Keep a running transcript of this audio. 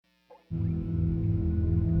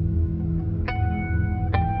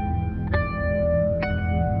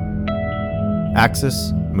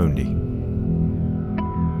Axis Mundi.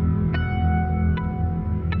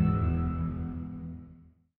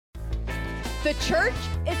 The church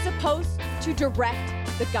is supposed to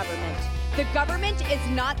direct the government. The government is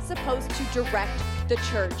not supposed to direct the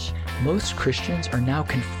church. Most Christians are now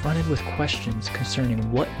confronted with questions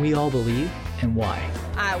concerning what we all believe and why.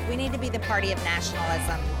 We need to be the party of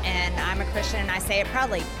nationalism, and I'm a Christian and I say it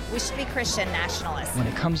proudly. We should be Christian nationalists. When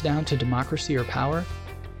it comes down to democracy or power,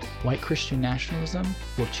 white Christian nationalism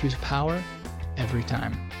will choose power every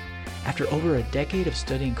time. After over a decade of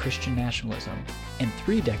studying Christian nationalism and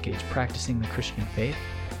 3 decades practicing the Christian faith,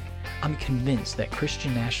 I'm convinced that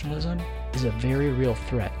Christian nationalism is a very real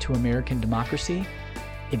threat to American democracy.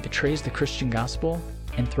 It betrays the Christian gospel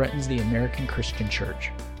and threatens the American Christian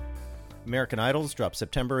church. American Idols drops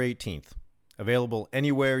September 18th. Available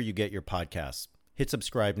anywhere you get your podcasts. Hit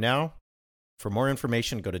subscribe now. For more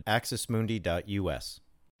information, go to axismundi.us.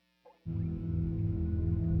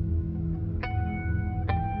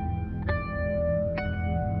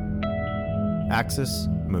 Axis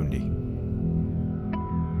Mundi.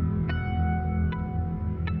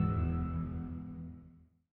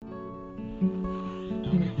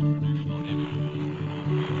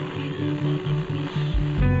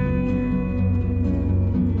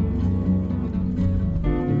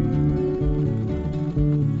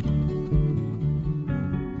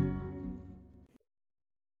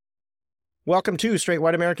 Welcome to Straight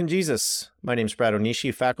White American Jesus. My name is Brad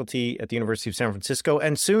Onishi, faculty at the University of San Francisco,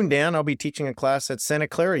 and soon, Dan, I'll be teaching a class at Santa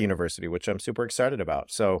Clara University, which I'm super excited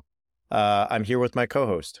about. So I'm here with my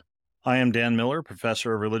co-host. I am Dan Miller,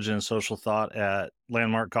 professor of religion and social thought at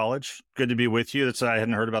Landmark College. Good to be with you. I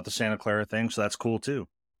hadn't heard about the Santa Clara thing, so that's cool too.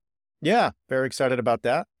 Yeah, very excited about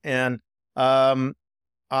that. And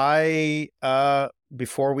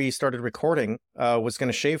before we started recording, was going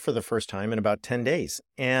to shave for the first time in about 10 days.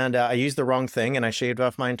 And I used the wrong thing and I shaved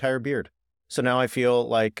off my entire beard. So now I feel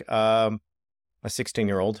like a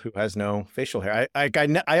 16-year-old who has no facial hair.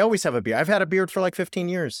 I always have a beard. I've had a beard for like 15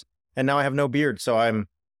 years and now I have no beard. So I'm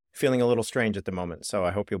feeling a little strange at the moment. So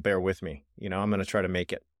I hope you'll bear with me. You know, I'm going to try to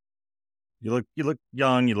make it. You look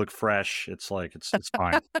young. You look fresh. It's fine.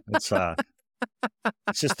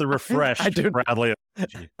 It's just the refreshed Bradley.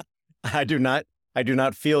 I do not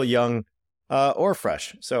feel young or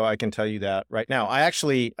fresh, so I can tell you that right now. I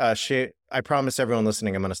actually I promise everyone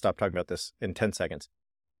listening I'm going to stop talking about this in 10 seconds.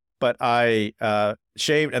 But I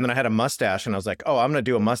shaved, and then I had a mustache, and I was like, oh, I'm going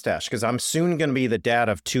to do a mustache because I'm soon going to be the dad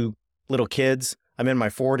of 2 little kids. I'm in my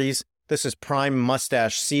 40s. This is prime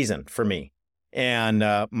mustache season for me. And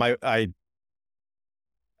I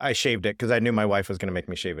shaved it because I knew my wife was going to make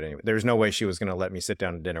me shave it anyway. There's no way she was going to let me sit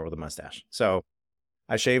down to dinner with a mustache. So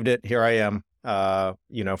I shaved it. Here I am,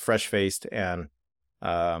 fresh-faced and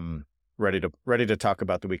ready to talk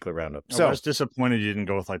about the weekly roundup. So I was disappointed you didn't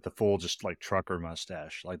go with like the full, just like trucker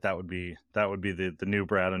mustache. Like that would be the new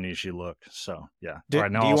Brad Onishi look. So yeah. Do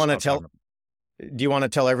you want to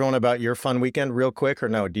tell everyone about your fun weekend real quick or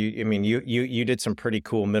no? You did some pretty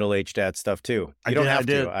cool middle-aged dad stuff too. You don't have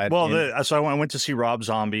to. So I went to see Rob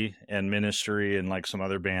Zombie and Ministry and like some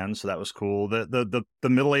other bands. So that was cool. The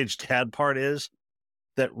middle-aged dad part is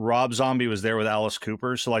that Rob Zombie was there with Alice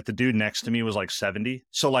Cooper. So like the dude next to me was like 70.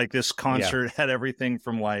 So like this concert had everything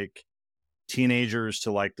from like teenagers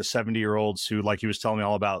to like the 70-year-olds who, like, he was telling me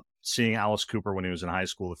all about seeing Alice Cooper when he was in high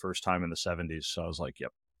school the first time in the 70s. So I was like,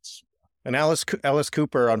 yep. And Alice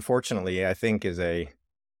Cooper, unfortunately, I think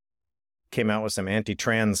came out with some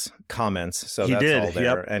anti-trans comments. So he that's did. all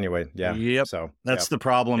there. Yep. Anyway, yeah. Yep. So that's the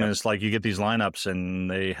problem is like you get these lineups and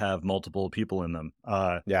they have multiple people in them.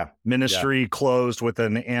 Ministry closed with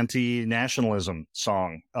an anti-nationalism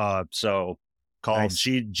song. So called nice.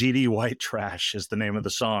 GD White Trash is the name of the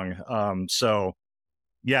song. So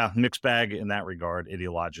yeah, mixed bag in that regard,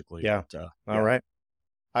 ideologically. Yeah. But, all right.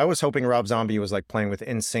 I was hoping Rob Zombie was like playing with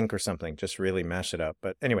NSYNC or something, just really mash it up.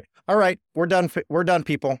 But anyway, all right, we're done,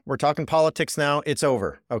 people. We're talking politics now. It's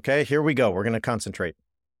over. Okay, here we go. We're going to concentrate.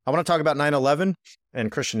 I want to talk about 9/11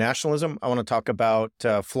 and Christian nationalism. I want to talk about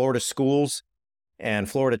Florida schools and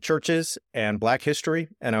Florida churches and Black history.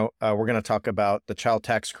 And we're going to talk about the child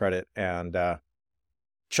tax credit and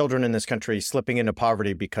children in this country slipping into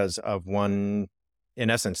poverty because of one, in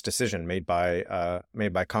essence, decision made by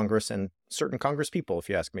Congress and certain Congress people, if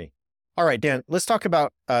you ask me. All right, Dan, let's talk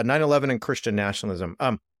about 9/11 and Christian nationalism.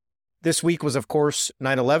 This week was, of course,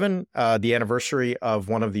 9/11, the anniversary of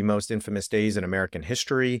one of the most infamous days in American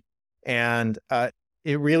history. And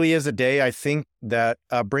it really is a day, I think, that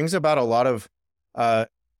brings about a lot of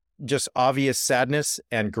just obvious sadness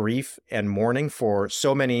and grief and mourning for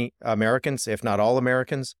so many Americans, if not all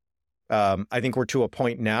Americans. I think we're to a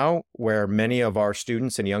point now where many of our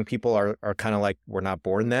students and young people are kind of like, we're not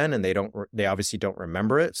born then, and they obviously don't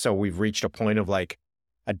remember it. So we've reached a point of like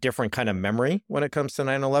a different kind of memory when it comes to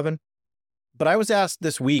 9/11. But I was asked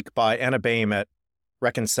this week by Anna Boehm at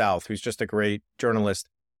Reckon South, who's just a great journalist,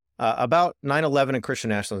 about 9/11 and Christian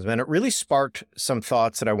nationalism. And it really sparked some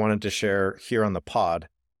thoughts that I wanted to share here on the pod.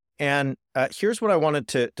 And here's what I wanted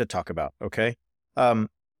to talk about, okay?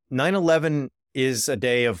 9/11 is a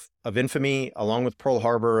day of infamy, along with Pearl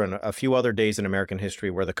Harbor and a few other days in American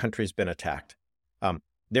history where the country's been attacked.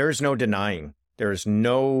 There is no denying, there is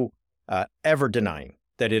no ever denying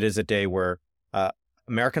that it is a day where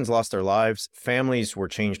Americans lost their lives, families were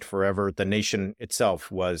changed forever, the nation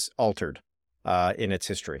itself was altered in its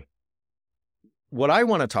history. What I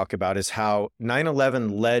want to talk about is how 9/11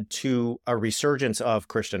 led to a resurgence of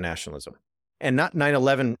Christian nationalism. And not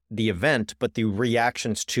 9/11, the event, but the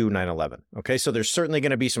reactions to 9/11. Okay, so there's certainly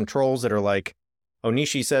going to be some trolls that are like,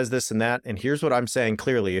 Onishi says this and that. And here's what I'm saying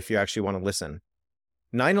clearly if you actually want to listen.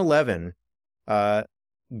 9/11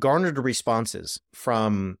 garnered responses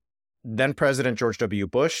from then President George W.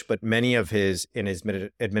 Bush, but many of his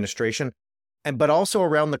administration, but also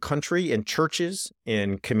around the country in churches,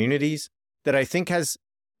 in communities, that I think has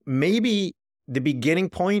maybe the beginning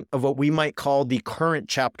point of what we might call the current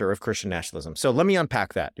chapter of Christian nationalism. So let me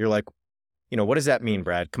unpack that. You're like, what does that mean,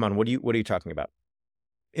 Brad? Come on, what are you talking about?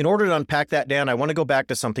 In order to unpack that, Dan, I want to go back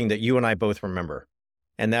to something that you and I both remember,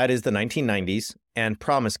 and that is the 1990s and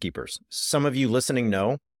Promise Keepers. Some of you listening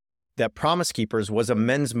know that Promise Keepers was a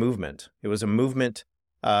men's movement. It was a movement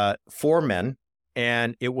for men,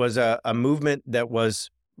 and it was a movement that was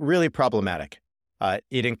really problematic.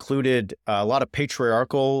 It included a lot of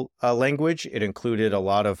patriarchal language. It included a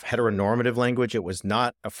lot of heteronormative language. It was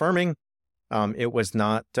not affirming. It was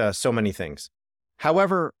not so many things.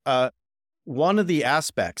 However, one of the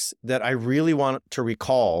aspects that I really want to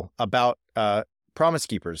recall about Promise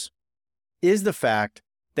Keepers is the fact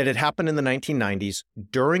that it happened in the 1990s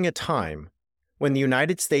during a time when the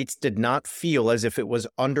United States did not feel as if it was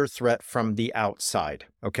under threat from the outside.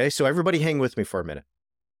 Okay, so everybody hang with me for a minute.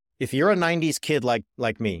 If you're a 90s kid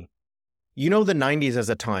like me, you know the 90s as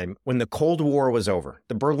a time when the Cold War was over.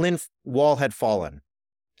 The Berlin Wall had fallen.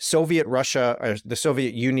 Soviet Russia, or the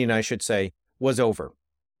Soviet Union, I should say, was over.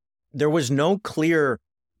 There was no clear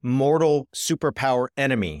mortal superpower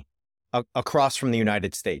enemy across from the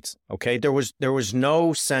United States, okay? There was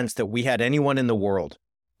no sense that we had anyone in the world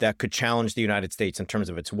that could challenge the United States in terms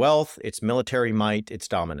of its wealth, its military might, its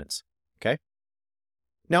dominance, okay?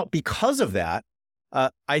 Now, because of that,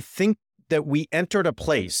 I think that we entered a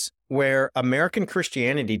place where American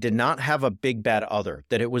Christianity did not have a big bad other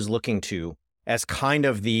that it was looking to as kind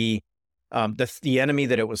of the enemy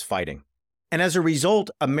that it was fighting. And as a result,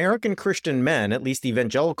 American Christian men, at least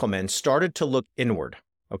evangelical men, started to look inward,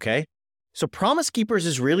 okay? So Promise Keepers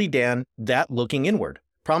is really, Dan, that looking inward.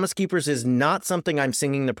 Promise Keepers is not something I'm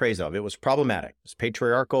singing the praise of. It was problematic. It was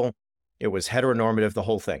patriarchal. It was heteronormative, the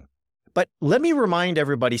whole thing. But let me remind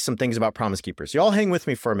everybody some things about Promise Keepers. You all hang with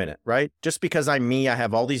me for a minute, right? Just because I'm me, I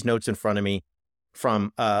have all these notes in front of me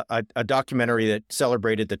from a documentary that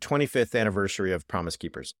celebrated the 25th anniversary of Promise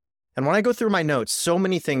Keepers. And when I go through my notes, so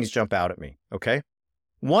many things jump out at me, okay?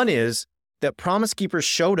 One is that Promise Keepers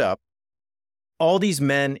showed up, all these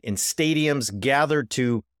men in stadiums gathered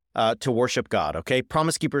to worship God, okay?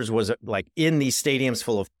 Promise Keepers was like in these stadiums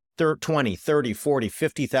full of 20, 30, 40,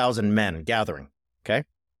 50,000 men gathering, okay?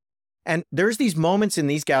 And there's these moments in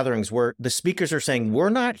these gatherings where the speakers are saying, we're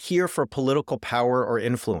not here for political power or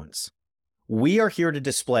influence. We are here to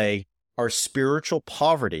display our spiritual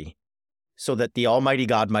poverty so that the Almighty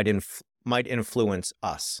God might influence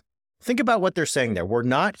us. Think about what they're saying there. We're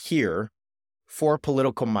not here for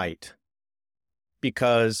political might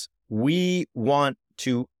because we want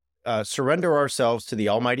to surrender ourselves to the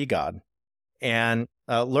Almighty God and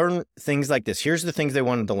learn things like this. Here's the things they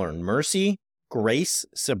wanted to learn: mercy, grace,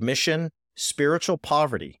 submission, spiritual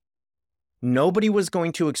poverty. Nobody was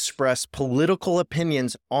going to express political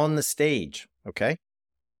opinions on the stage, okay?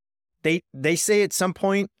 They say at some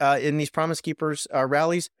point in these Promise Keepers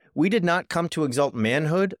rallies, we did not come to exalt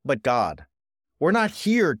manhood, but God. We're not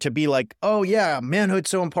here to be like, oh yeah, manhood's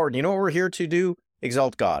so important. You know what we're here to do?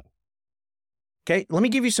 Exalt God. Okay, let me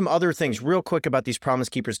give you some other things real quick about these Promise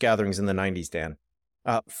Keepers gatherings in the 90s, Dan.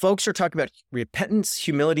 Folks are talking about repentance,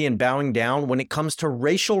 humility, and bowing down when it comes to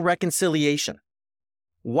racial reconciliation.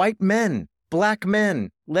 White men, black men,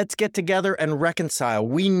 let's get together and reconcile.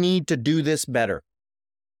 We need to do this better.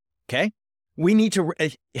 Okay? We need to,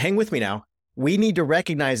 hang with me now, we need to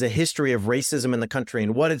recognize a history of racism in the country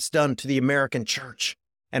and what it's done to the American church.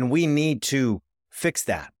 And we need to fix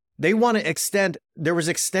that. They want to extend. There was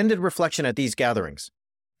extended reflection at these gatherings.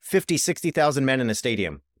 50, 60,000 men in a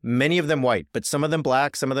stadium, many of them white, but some of them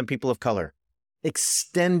black, some of them people of color.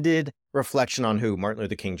 Extended reflection on who? Martin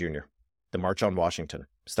Luther King Jr., the March on Washington,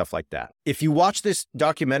 stuff like that. If you watch this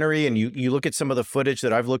documentary and you look at some of the footage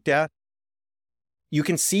that I've looked at, you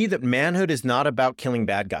can see that manhood is not about killing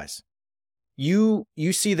bad guys. You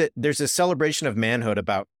see that there's a celebration of manhood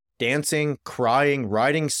about dancing, crying,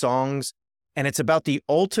 writing songs, and it's about the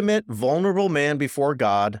ultimate vulnerable man before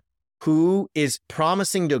God who is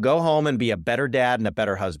promising to go home and be a better dad and a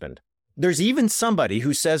better husband. There's even somebody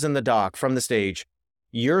who says in the doc from the stage,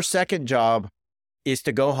 your second job is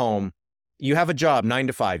to go home. You have a job 9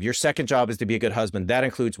 to 5. Your second job is to be a good husband. That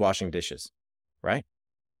includes washing dishes, right?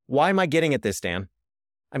 Why am I getting at this, Dan?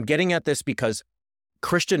 I'm getting at this because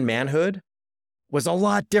Christian manhood was a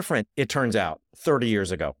lot different, it turns out, 30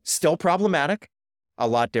 years ago. Still problematic, a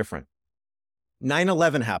lot different.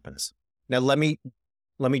 9/11 happens. Now, let me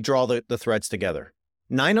draw the threads together.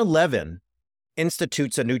 9/11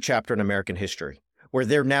 institutes a new chapter in American history where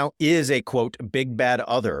there now is a, quote, big bad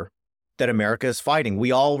other that America is fighting.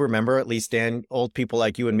 We all remember, at least Dan, old people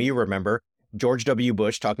like you and me remember, George W.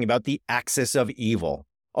 Bush talking about the axis of evil.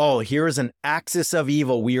 Oh, here is an axis of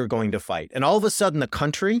evil we are going to fight. And all of a sudden, the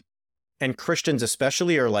country, and Christians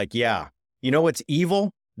especially, are like, yeah, you know what's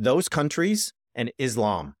evil? Those countries and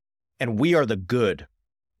Islam. And we are the good.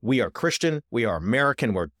 We are Christian, we are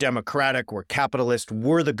American, we're democratic, we're capitalist,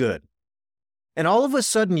 we're the good. And all of a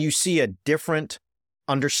sudden you see a different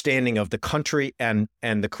understanding of the country and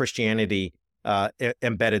the Christianity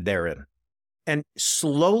embedded therein. And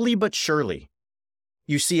slowly but surely,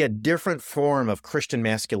 you see a different form of Christian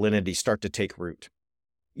masculinity start to take root.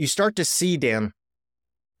 You start to see, Dan,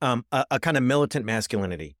 a kind of militant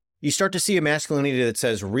masculinity. You start to see a masculinity that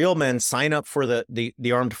says real men sign up for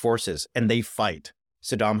the armed forces and they fight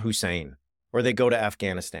Saddam Hussein, or they go to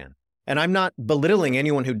Afghanistan. And I'm not belittling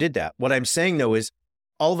anyone who did that. What I'm saying, though, is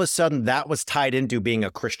all of a sudden that was tied into being a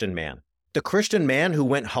Christian man. The Christian man who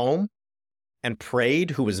went home and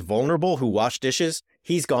prayed, who was vulnerable, who washed dishes,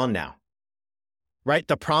 he's gone now. Right?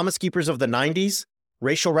 The Promise Keepers of the 90s,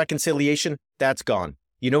 racial reconciliation, that's gone.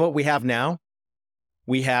 You know what we have now?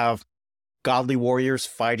 We have godly warriors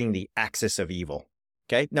fighting the axis of evil.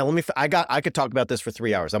 Okay? Now I could talk about this for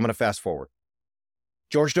 3 hours. I'm going to fast forward.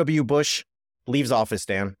 George W. Bush leaves office,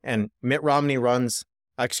 Dan, and John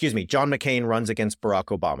McCain runs against Barack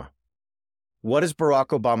Obama. What is Barack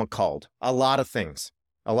Obama called? A lot of things,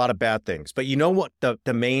 a lot of bad things. But you know what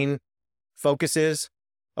the main focus is?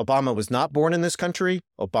 Obama was not born in this country.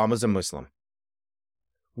 Obama's a Muslim.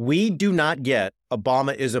 We do not get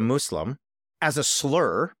Obama is a Muslim as a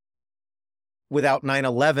slur without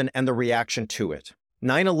 9/11 and the reaction to it.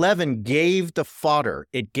 9/11 gave the fodder,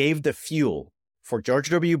 it gave the fuel for George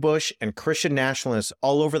W. Bush and Christian nationalists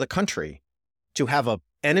all over the country to have an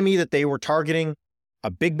enemy that they were targeting, a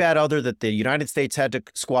big bad other that the United States had to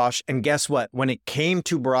squash. And guess what? When it came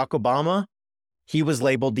to Barack Obama, he was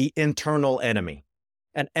labeled the internal enemy,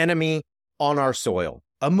 an enemy on our soil,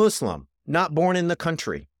 a Muslim, not born in the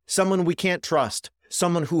country, someone we can't trust,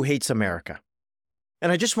 someone who hates America.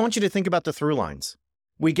 And I just want you to think about the through lines.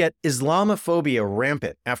 We get Islamophobia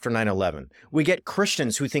rampant after 9/11. We get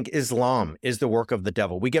Christians who think Islam is the work of the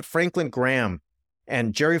devil. We get Franklin Graham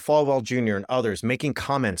and Jerry Falwell Jr. and others making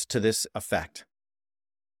comments to this effect.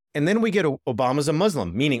 And then we get Obama's a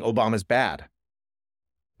Muslim, meaning Obama's bad.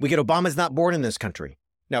 We get Obama's not born in this country.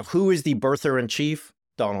 Now, who is the birther in chief?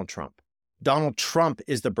 Donald Trump. Donald Trump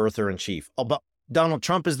is the birther in chief. Donald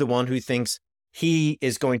Trump is the one who thinks he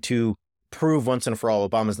is going to prove once and for all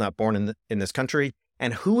Obama's not born in this country.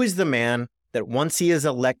 And who is the man that once he is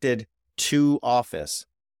elected to office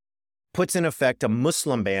puts in effect a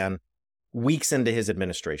Muslim ban weeks into his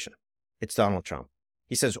administration? It's Donald Trump.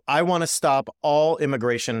 He says, I want to stop all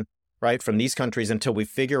immigration, right, from these countries until we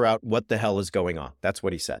figure out what the hell is going on. That's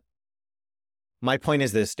what he said. My point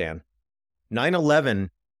is this, Dan. 9/11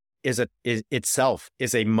 itself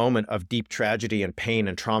is a moment of deep tragedy and pain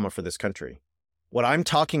and trauma for this country. What I'm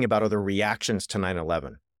talking about are the reactions to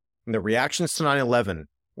 9/11. And the reactions to 9/11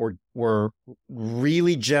 were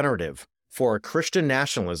really generative for a Christian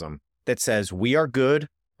nationalism that says we are good,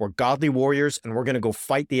 we're godly warriors, and we're going to go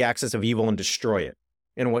fight the axis of evil and destroy it.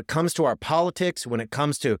 And when it comes to our politics, when it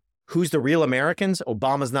comes to who's the real Americans,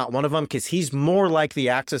 Obama's not one of them because he's more like the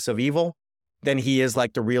axis of evil than he is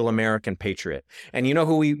like the real American patriot. And you know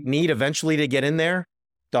who we need eventually to get in there?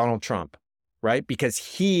 Donald Trump, right? Because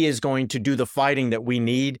he is going to do the fighting that we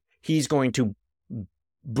need. He's going to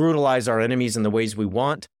brutalize our enemies in the ways we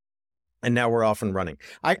want. And now we're off and running.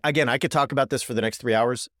 I could talk about this for the next 3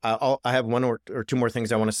 hours. I have one or two more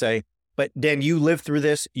things I want to say. But Dan, you lived through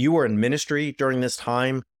this. You were in ministry during this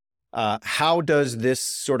time. How does this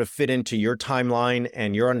sort of fit into your timeline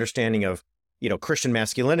and your understanding of, Christian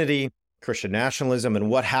masculinity, Christian nationalism,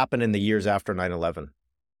 and what happened in the years after 9/11?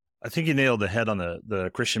 I think you nailed the head on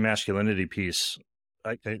the Christian masculinity piece.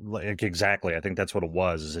 Exactly. I think that's what it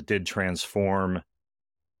was, is it did transform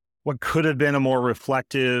what could have been a more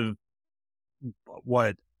reflective,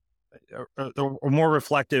 a more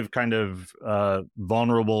reflective kind of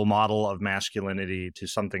vulnerable model of masculinity to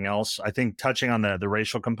something else. I think touching on the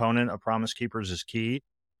racial component of Promise Keepers is key,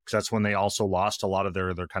 because that's when they also lost a lot of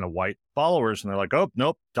their kind of white followers, and they're like, oh,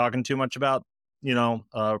 nope, talking too much about,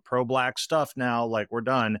 pro-black stuff now, like we're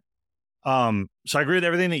done. So I agree with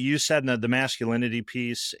everything that you said, and the masculinity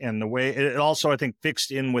piece, and the way it also, I think,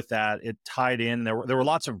 fixed in with that. It tied in. There were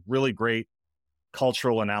lots of really great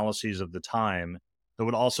cultural analyses of the time that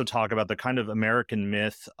would also talk about the kind of American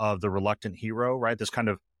myth of the reluctant hero, right? This kind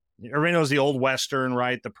of, everybody knows the old Western,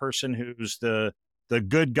 right? The person who's the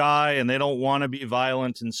good guy and they don't want to be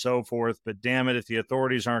violent and so forth, but damn it, if the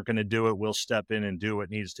authorities aren't going to do it, we'll step in and do what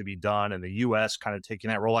needs to be done. And the U.S. kind of taking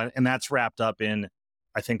that role. And that's wrapped up in,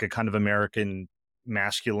 I think, a kind of American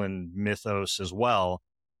masculine mythos as well.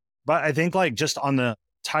 But I think, like, just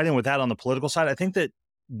tied in with that on the political side, I think that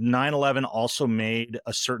 9/11 also made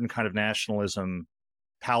a certain kind of nationalism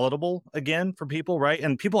palatable again for people, right?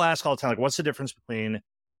 And people ask all the time, like, what's the difference between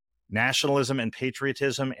nationalism and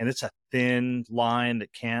patriotism? And it's a thin line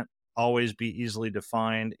that can't always be easily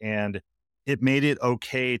defined. And it made it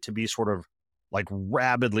okay to be sort of like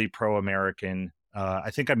rabidly pro-American.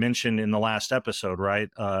 I think I mentioned in the last episode, right,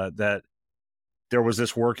 that there was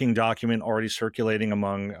this working document already circulating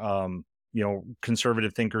among,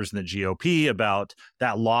 conservative thinkers in the GOP about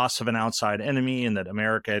that loss of an outside enemy, and that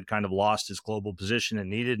America had kind of lost its global position and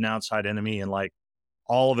needed an outside enemy. And like,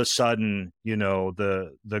 all of a sudden,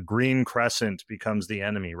 the green crescent becomes the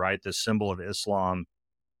enemy, right? The symbol of Islam.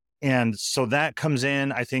 And so that comes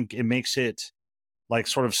in. I think it makes it like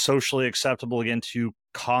sort of socially acceptable again to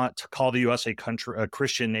call the U.S. a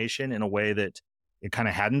Christian nation in a way that it kind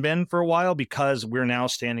of hadn't been for a while, because we're now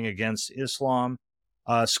standing against Islam.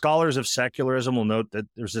 Scholars of secularism will note that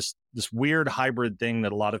there's this weird hybrid thing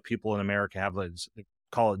that a lot of people in America have. They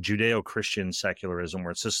call it Judeo-Christian secularism,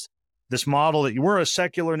 where it's just this model that we're a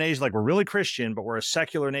secular nation, like we're really Christian, but we're a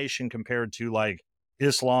secular nation compared to like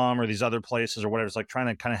Islam or these other places or whatever. It's like trying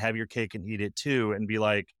to kind of have your cake and eat it too, and be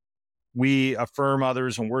like, we affirm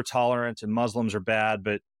others and we're tolerant and Muslims are bad,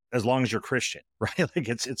 but as long as you're Christian, right? Like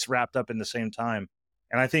it's wrapped up in the same time.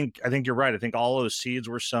 And I think you're right. I think all those seeds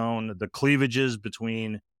were sown, the cleavages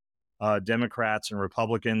between Democrats and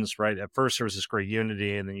Republicans, right? At first there was this great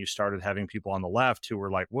unity, and then you started having people on the left who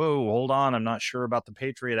were like, whoa, hold on, I'm not sure about the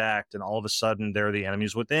Patriot Act. And all of a sudden they're the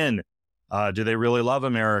enemies within. Do they really love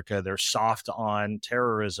America? They're soft on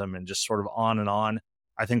terrorism, and just sort of on and on.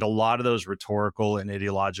 I think a lot of those rhetorical and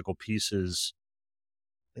ideological pieces,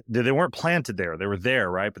 they weren't planted there. They were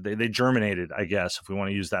there, right? But they germinated, I guess, if we want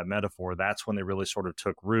to use that metaphor. That's when they really sort of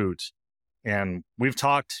took root. And we've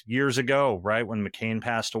talked years ago, right, when McCain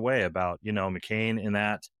passed away, about, McCain in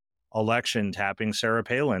that election tapping Sarah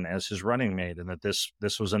Palin as his running mate, and that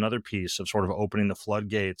this was another piece of sort of opening the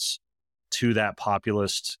floodgates to that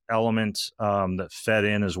populist element that fed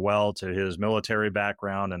in as well to his military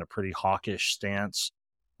background and a pretty hawkish stance.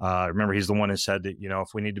 Remember, he's the one who said that,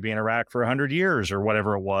 if we need to be in Iraq for 100 years or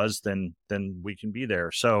whatever it was, then we can be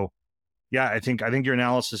there. So, yeah, I think your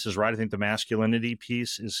analysis is right. I think the masculinity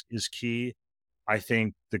piece is key. I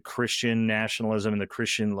think the Christian nationalism and the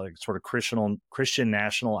Christian, like sort of Christian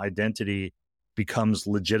national identity becomes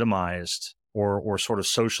legitimized or sort of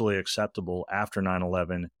socially acceptable after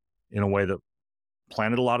 9/11 in a way that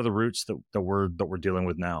planted a lot of the roots that we're dealing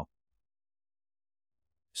with now.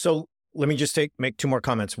 So let me just make two more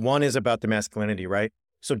comments. One is about the masculinity, right?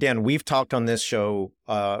 So Dan, we've talked on this show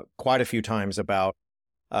quite a few times about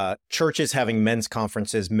churches having men's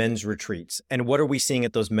conferences, men's retreats. And what are we seeing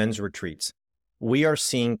at those men's retreats? We are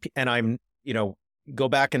seeing, and I'm, go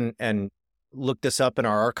back and look this up in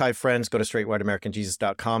our archive, friends, go to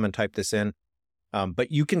straightwhiteamericanjesus.com and type this in.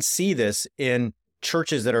 But you can see this in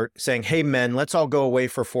churches that are saying, hey, men, let's all go away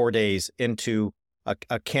for 4 days into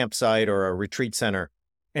a campsite or a retreat center.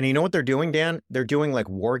 And you know what they're doing, Dan? They're doing like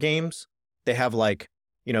war games. They have like,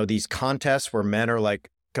 these contests where men are like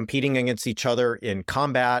competing against each other in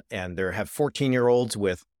combat, and they have 14-year-olds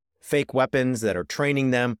with fake weapons that are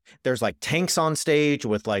training them. There's like tanks on stage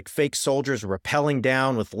with like fake soldiers rappelling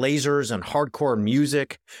down with lasers and hardcore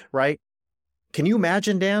music, right? Can you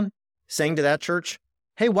imagine, Dan, saying to that church,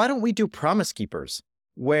 hey, why don't we do Promise Keepers?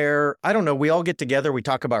 Where, I don't know, we all get together, we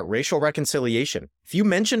talk about racial reconciliation. If you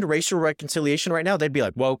mentioned racial reconciliation right now, they'd be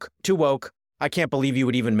like, woke, too woke. I can't believe you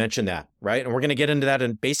would even mention that, right? And we're going to get into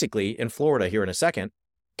that basically in Florida here in a second,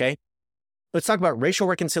 okay? Let's talk about racial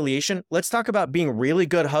reconciliation. Let's talk about being really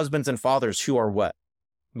good husbands and fathers who are what?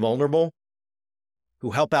 Vulnerable,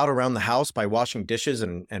 who help out around the house by washing dishes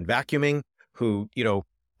and vacuuming, who,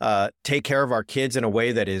 take care of our kids in a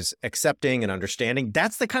way that is accepting and understanding.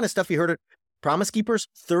 That's the kind of stuff you heard at Promise Keepers.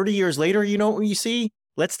 30 years later, you know what you see?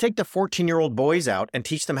 Let's take the 14-year-old boys out and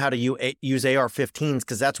teach them how to use AR-15s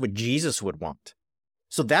because that's what Jesus would want.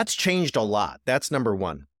 So that's changed a lot. That's number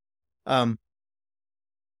one.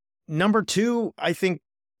 Number two, I think,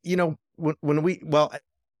 let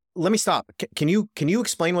me stop. Can you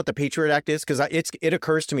explain what the Patriot Act is? Because it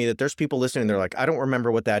occurs to me that there's people listening, they're like, I don't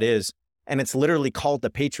remember what that is. And it's literally called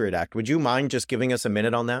the Patriot Act. Would you mind just giving us a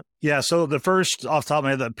minute on that? Yeah. So the first, off the top of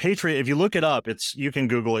my head, the Patriot, if you look it up, you can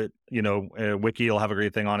Google it, Wiki will have a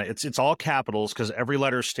great thing on it. It's all capitals because every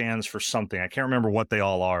letter stands for something. I can't remember what they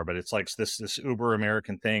all are, but it's like this uber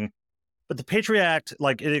American thing. But the Patriot Act,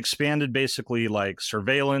 like it expanded basically like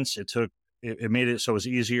surveillance. It made it so it was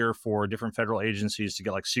easier for different federal agencies to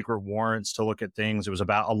get like secret warrants to look at things. It was a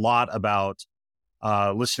lot about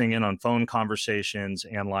listening in on phone conversations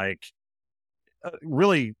and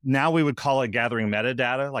really now we would call it gathering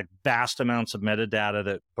metadata, like vast amounts of metadata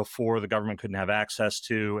that before the government couldn't have access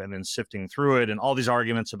to, and then sifting through it, and all these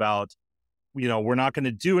arguments about, we're not going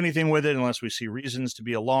to do anything with it unless we see reasons to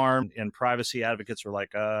be alarmed. And privacy advocates are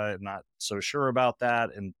like, not so sure about that.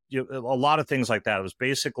 And a lot of things like that. It was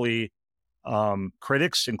basically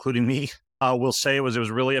critics, including me, will say it was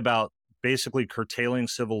really about basically curtailing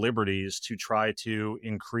civil liberties to try to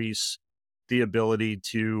increase the ability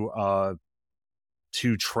to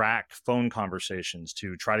track phone conversations,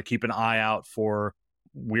 to try to keep an eye out for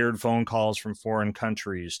weird phone calls from foreign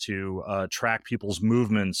countries, to track people's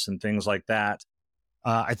movements and things like that.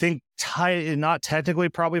 I think not technically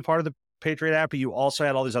probably part of the Patriot Act, but you also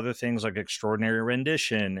had all these other things like extraordinary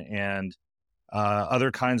rendition and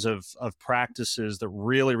other kinds of practices that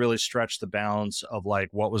really, really stretched the bounds of like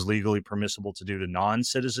what was legally permissible to do to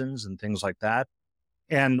non-citizens and things like that.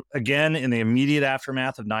 And again, in the immediate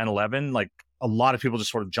aftermath of 9/11, like a lot of people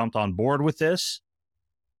just sort of jumped on board with this.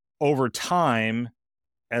 Over time,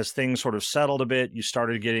 as things sort of settled a bit, you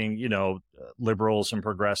started getting, liberals and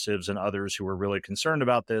progressives and others who were really concerned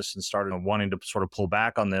about this and started wanting to sort of pull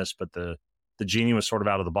back on this, but the genie was sort of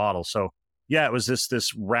out of the bottle. So yeah, it was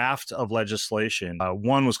this raft of legislation.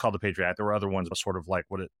 One was called the Patriot Act. There were other ones, but sort of like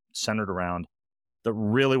what it centered around, that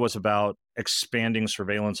really was about expanding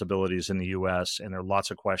surveillance abilities in the U.S. And there are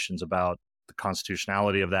lots of questions about the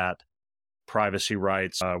constitutionality of that, privacy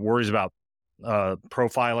rights, worries about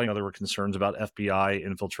profiling. There were concerns about FBI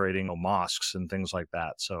infiltrating mosques and things like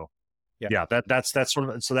that. So yeah, that's sort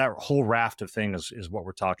of, so that whole raft of things is what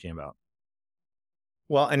we're talking about.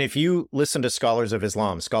 Well, and if you listen to scholars of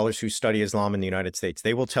Islam, scholars who study Islam in the United States,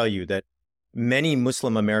 they will tell you that many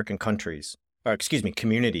Muslim American communities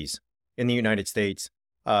in the United States,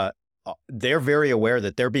 they're very aware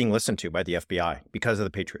that they're being listened to by the FBI because of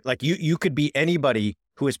the Patriot. Like you could be anybody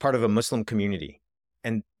who is part of a Muslim community.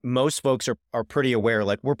 And most folks are pretty aware,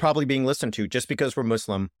 like we're probably being listened to just because we're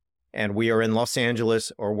Muslim and we are in Los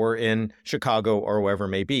Angeles or we're in Chicago or wherever it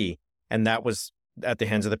may be. And that was at the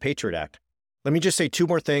hands of the Patriot Act. Let me just say two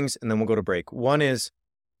more things and then we'll go to break. One is,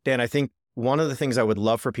 Dan, I think one of the things I would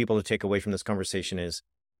love for people to take away from this conversation is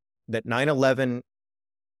that 9/11,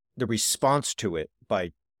 the response to it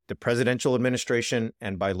by the presidential administration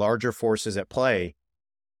and by larger forces at play,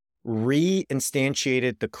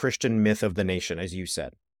 reinstantiated the Christian myth of the nation, as you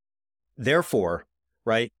said. Therefore,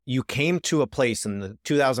 right, you came to a place in the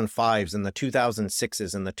 2005s and the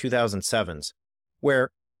 2006s and the 2007s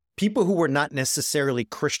where people who were not necessarily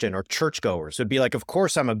Christian or churchgoers would be like, of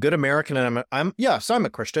course, I'm a good American and I'm a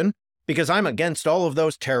Christian because I'm against all of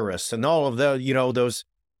those terrorists and all of the,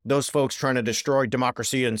 those folks trying to destroy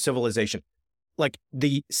democracy and civilization. Like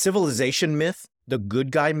the civilization myth, the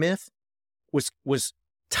good guy myth was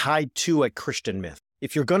tied to a Christian myth.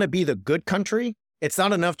 If you're going to be the good country, it's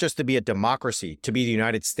not enough just to be a democracy, to be the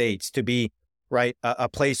United States, to be right a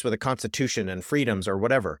place with a constitution and freedoms or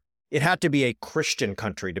whatever. It had to be a Christian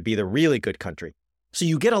country to be the really good country. So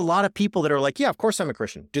you get a lot of people that are like, yeah, of course I'm a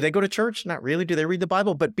Christian. Do they go to church? Not really. Do they read the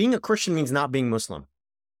Bible? But being a Christian means not being Muslim.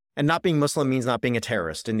 And not being Muslim means not being a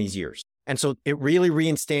terrorist in these years. And so it really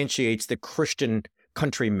reinstantiates the Christian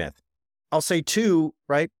country myth. I'll say too,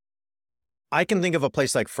 right? I can think of a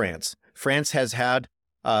place like France. France has had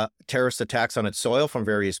terrorist attacks on its soil from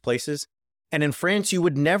various places. And in France, you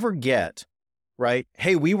would never get, right?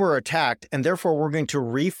 Hey, we were attacked, and therefore we're going to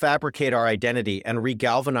refabricate our identity and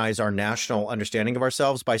regalvanize our national understanding of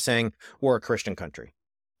ourselves by saying we're a Christian country.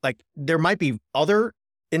 Like, there might be other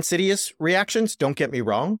insidious reactions, don't get me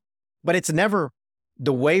wrong, but it's never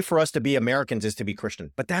the way for us to be Americans is to be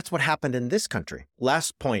Christian. But that's what happened in this country.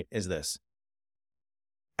 Last point is this.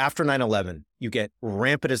 After 9/11, you get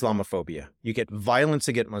rampant Islamophobia. You get violence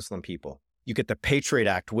against Muslim people. You get the Patriot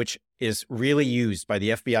Act, which is really used by the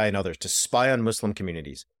FBI and others to spy on Muslim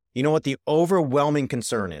communities. You know what the overwhelming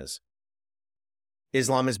concern is?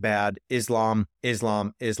 Islam is bad. Islam is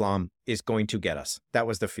going to get us. That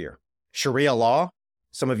was the fear. Sharia law.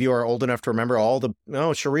 Some of you are old enough to remember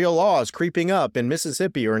Sharia law is creeping up in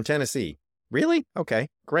Mississippi or in Tennessee. Really? Okay,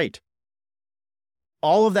 great.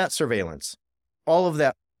 All of that surveillance, all of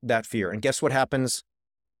that fear. And guess what happens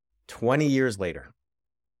 20 years later?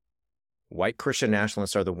 White Christian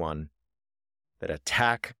nationalists are the one that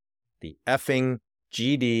attack the effing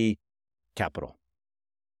GD Capitol.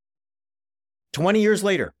 20 years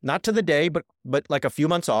later, not to the day, but like a few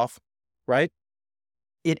months off, right?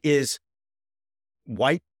 It is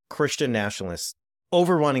white Christian nationalists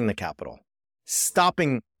overrunning the Capitol,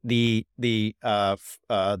 stopping the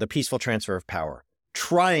peaceful transfer of power,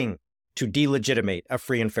 trying to delegitimate a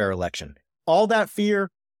free and fair election. All that fear,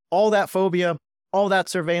 all that phobia, all that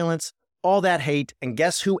surveillance, all that hate, and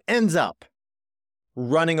guess who ends up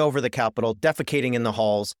running over the Capitol, defecating in the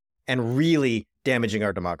halls, and really damaging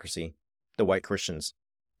our democracy? The white Christians,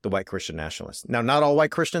 the white Christian nationalists. Now, not all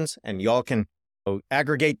white Christians, and y'all can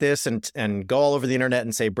aggregate this and go all over the internet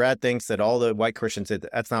and say Brad thinks that all the white Christians did.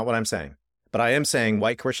 That's not what I'm saying. But I am saying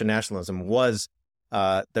white Christian nationalism was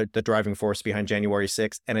the driving force behind January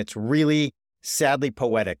 6th, and it's really sadly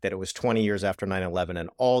poetic that it was 20 years after 9/11 and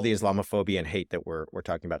all the Islamophobia and hate that we're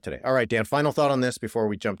talking about today. All right, Dan, final thought on this before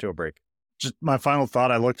we jump to a break. Just my final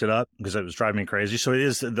thought, I looked it up because it was driving me crazy. So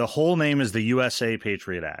the whole name is the USA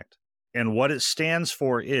Patriot Act. And what it stands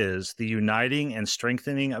for is the Uniting and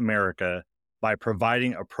Strengthening America by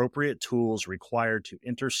Providing Appropriate Tools Required to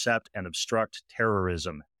Intercept and Obstruct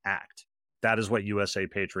Terrorism Act. That is what USA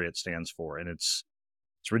Patriot stands for. And it's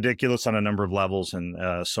ridiculous on a number of levels,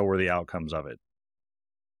 and so are the outcomes of it.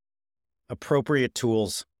 Appropriate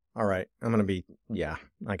tools. All right.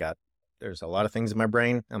 There's a lot of things in my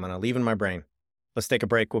brain. I'm going to leave in my brain. Let's take a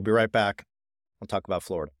break. We'll be right back. We'll talk about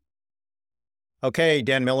Florida. Okay,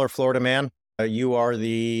 Dan Miller, Florida man. You are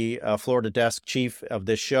the Florida desk chief of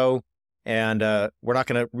this show. And we're not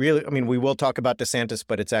going to we will talk about DeSantis,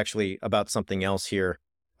 but it's actually about something else here.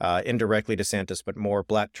 Indirectly DeSantis, but more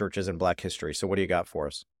Black churches and Black history. So what do you got for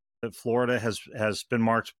us? Florida has been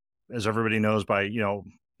marked, as everybody knows, by,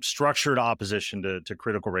 structured opposition to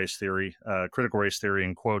critical race theory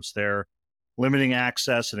in quotes there, limiting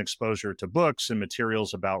access and exposure to books and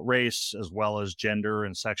materials about race, as well as gender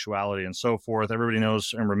and sexuality and so forth. Everybody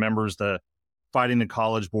knows and remembers the Fighting the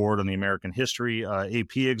College Board on the American History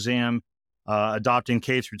AP exam, adopting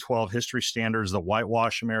K through 12 history standards, the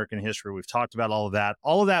whitewash American history. We've talked about all of that.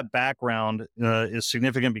 All of that background is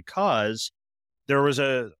significant because there was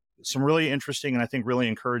some really interesting and I think really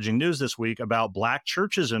encouraging news this week about Black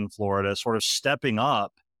churches in Florida sort of stepping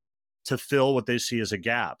up to fill what they see as a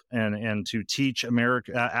gap and to teach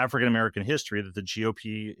African-American history that the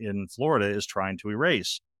GOP in Florida is trying to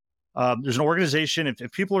erase. There's an organization,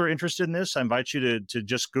 if people are interested in this, I invite you to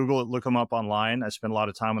just Google it, look them up online. I spent a lot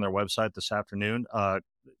of time on their website this afternoon.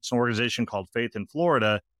 It's an organization called Faith in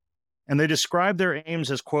Florida, and they describe their aims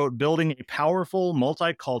as, quote, building a powerful,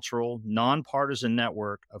 multicultural, nonpartisan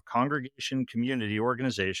network of congregation community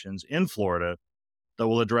organizations in Florida that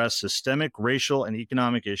will address systemic racial and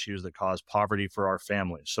economic issues that cause poverty for our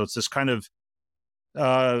families. So it's this kind of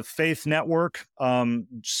faith network,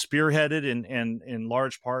 spearheaded in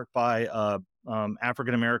large part by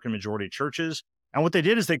African-American majority churches. And what they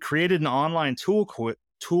did is they created an online toolkit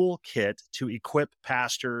to equip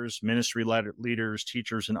pastors, ministry leaders,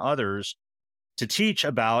 teachers, and others to teach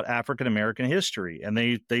about African-American history. And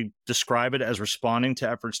they describe it as responding to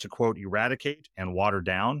efforts to, quote, eradicate and water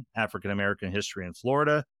down African-American history in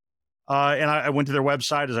Florida. And I went to their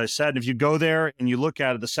website, as I said, and if you go there and you look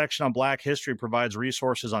at it, the section on Black history provides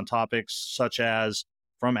resources on topics such as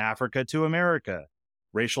From Africa to America,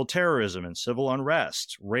 racial terrorism and civil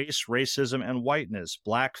unrest, race, racism, and whiteness,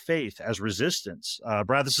 Black faith as resistance.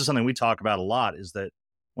 Brad, this is something we talk about a lot, is that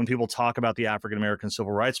when people talk about the African-American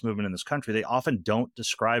civil rights movement in this country, they often don't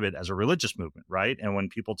describe it as a religious movement, right? And when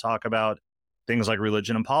people talk about things like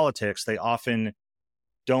religion and politics, they often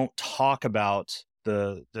don't talk about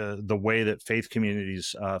the way that faith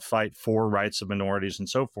communities fight for rights of minorities and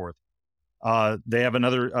so forth. They have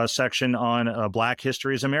another section on Black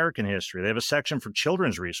history is American history. They have a section for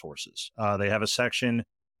children's resources. They have a section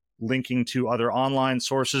linking to other online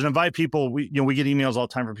sources. Invite people. We get emails all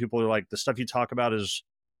the time from people who are like, the stuff you talk about is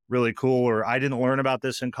really cool, or I didn't learn about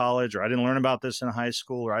this in college, or I didn't learn about this in high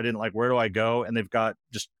school, or I didn't where do I go? And they've got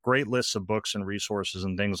just great lists of books and resources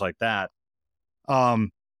and things like that.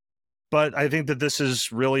 But I think that this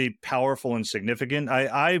is really powerful and significant.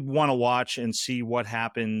 I want to watch and see what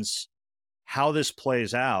happens, how this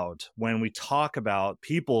plays out when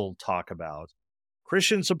people talk about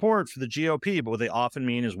Christian support for the GOP, but what they often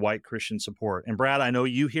mean is white Christian support. And Brad, I know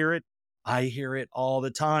you hear it. I hear it all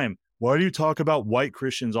the time. Why do you talk about white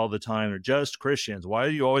Christians all the time, or just Christians? Why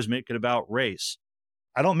do you always make it about race?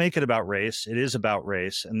 I don't make it about race. It is about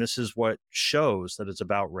race. And this is what shows that it's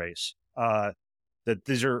about race. That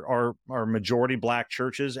these are majority Black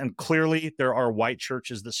churches. And clearly there are white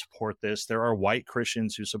churches that support this. There are white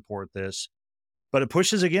Christians who support this. But it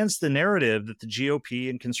pushes against the narrative that the GOP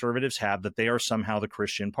and conservatives have, that they are somehow the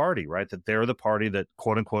Christian party, right? That they're the party that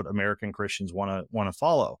quote unquote American Christians want to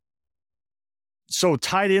follow. So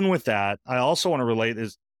tied in with that, I also want to relate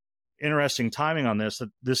is interesting timing on this, that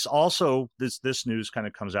this news kind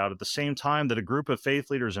of comes out at the same time that a group of faith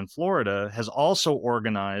leaders in Florida has also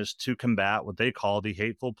organized to combat what they call the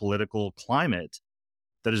hateful political climate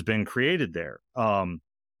that has been created there.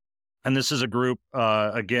 And this is a group,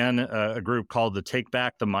 a group called the Take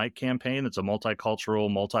Back the Mic campaign. It's a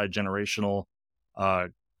multicultural, multi-generational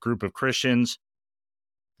group of Christians.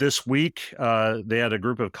 This week, they had a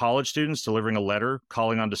group of college students delivering a letter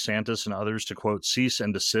calling on DeSantis and others to, quote, cease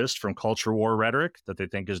and desist from culture war rhetoric that they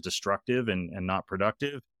think is destructive and not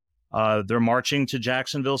productive. They're marching to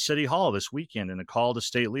Jacksonville City Hall this weekend in a call to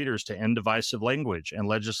state leaders to end divisive language and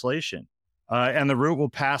legislation. And the route will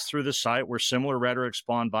pass through the site where similar rhetoric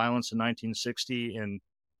spawned violence in 1960 in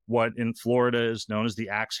what in Florida is known as the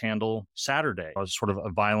Axe Handle Saturday, sort of a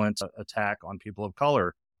violent attack on people of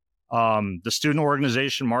color. The student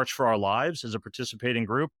organization March for Our Lives is a participating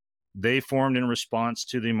group. They formed in response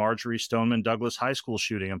to the Marjorie Stoneman Douglas High School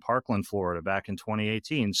shooting in Parkland, Florida back in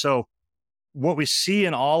 2018. So what we see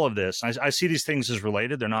in all of this, I see these things as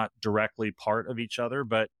related. They're not directly part of each other,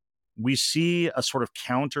 but we see a sort of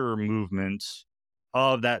counter movement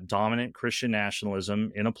of that dominant Christian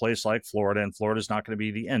nationalism in a place like Florida, and Florida is not going to be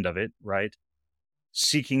the end of it, right?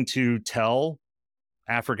 Seeking to tell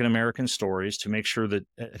African-American stories to make sure that,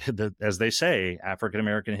 as they say,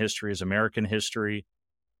 African-American history is American history.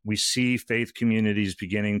 We see faith communities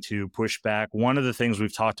beginning to push back. One of the things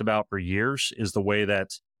we've talked about for years is the way that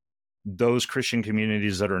those Christian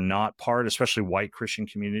communities that are not part, especially white Christian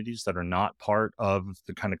communities that are not part of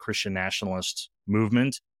the kind of Christian nationalist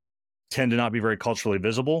movement, tend to not be very culturally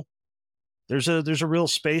visible. There's a real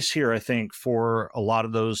space here, I think, for a lot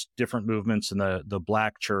of those different movements in the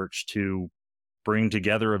Black church to bring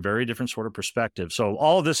together a very different sort of perspective. So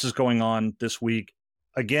all of this is going on this week.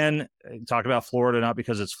 Again, talk about Florida, not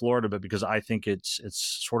because it's Florida, but because I think it's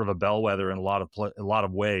sort of a bellwether in a lot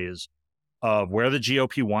of ways of where the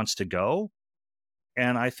GOP wants to go.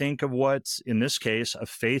 And I think of what, in this case, a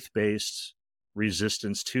faith-based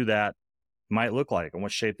resistance to that might look like and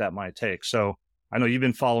what shape that might take. So I know you've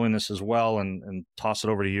been following this as well, and toss it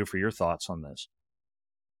over to you for your thoughts on this.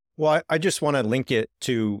 Well, I just want to link it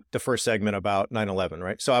to the first segment about 9/11,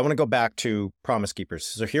 right? So I want to go back to Promise Keepers.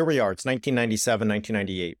 So here we are. It's 1997,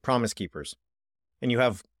 1998, Promise Keepers. And you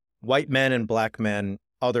have white men and Black men,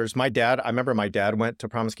 others. I remember my dad went to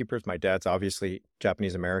Promise Keepers. My dad's obviously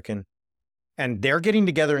Japanese American. And they're getting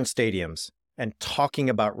together in stadiums and talking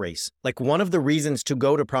about race. Like, one of the reasons to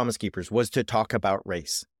go to Promise Keepers was to talk about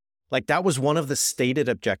race. Like, that was one of the stated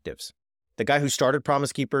objectives. The guy who started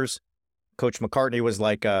Promise Keepers, Coach McCartney, was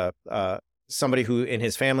like somebody who in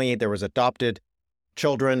his family, there was adopted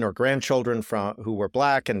children or grandchildren who were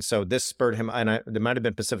Black. And so this spurred him, and there might have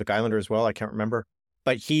been Pacific Islander as well. I can't remember.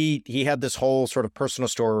 But he had this whole sort of personal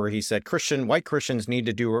story where he said, white Christians need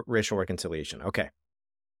to do racial reconciliation. Okay.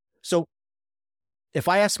 So if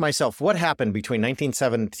I ask myself, what happened between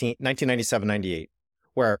 1997, 98,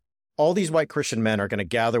 where all these white Christian men are going to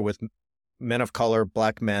gather with men of color,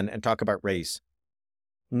 Black men, and talk about race.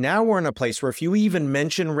 Now we're in a place where if you even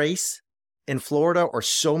mention race in Florida or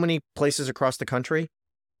so many places across the country,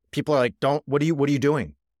 people are like, what are you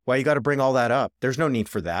doing? Why you got to bring all that up? There's no need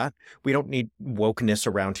for that. We don't need wokeness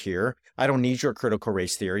around here. I don't need your critical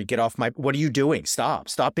race theory. Get off what are you doing? Stop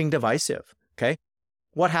being divisive. Okay.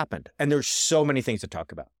 What happened? And there's so many things to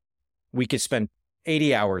talk about. We could spend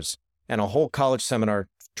 80 hours and a whole college seminar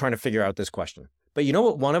trying to figure out this question. But you know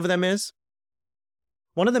what one of them is?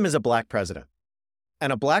 One of them is a Black president.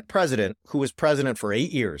 And a Black president who was president for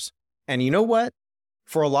 8 years And you know what?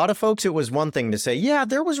 For a lot of folks, it was one thing to say, yeah,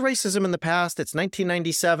 there was racism in the past. It's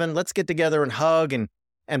 1997. Let's get together and hug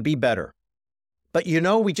and be better. But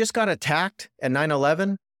we just got attacked at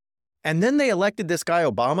 9/11. And then they elected this guy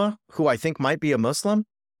Obama, who I think might be a Muslim.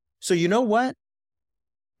 So you know what?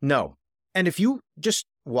 No. And if you just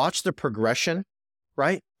watch the progression,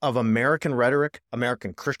 right, of American rhetoric,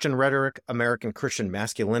 American Christian rhetoric, American Christian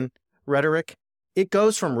masculine rhetoric, it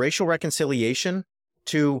goes from racial reconciliation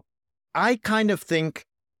to, I kind of think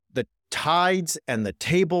the tides and the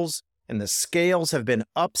tables and the scales have been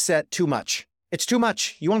upset too much. It's too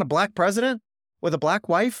much. You want a black president with a black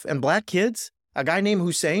wife and black kids? A guy named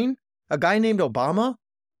Hussein? A guy named Obama?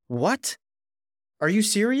 What? Are you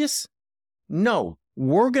serious? No,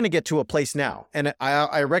 we're going to get to a place now. And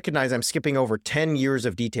I recognize I'm skipping over 10 years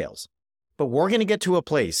of details, but we're going to get to a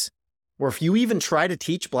place where if you even try to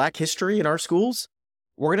teach black history in our schools,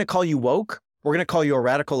 we're going to call you woke, we're going to call you a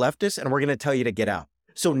radical leftist, and we're going to tell you to get out.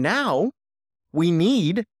 So now we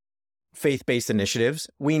need faith-based initiatives.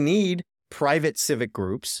 We need private civic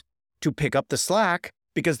groups to pick up the slack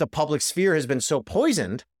because the public sphere has been so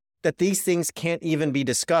poisoned that these things can't even be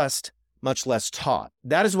discussed, much less taught.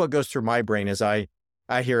 That is what goes through my brain as I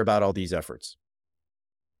hear about all these efforts.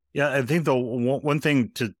 Yeah, I think the one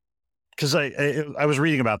thing because I was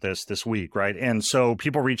reading about this week, right? And so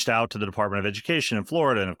people reached out to the Department of Education in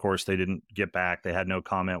Florida, and of course they didn't get back. They had no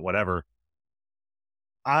comment, whatever.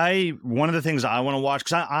 One of the things I want to watch,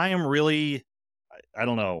 because I am really, I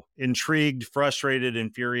don't know, intrigued, frustrated,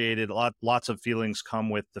 infuriated. Lots of feelings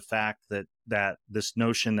come with the fact that this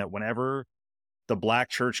notion that whenever the black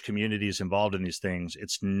church community is involved in these things,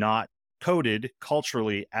 it's not coded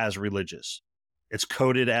culturally as religious. It's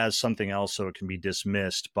coded as something else, so it can be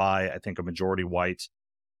dismissed by, I think, a majority white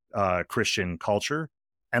Christian culture.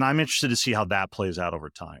 And I'm interested to see how that plays out over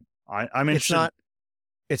time. I'm interested.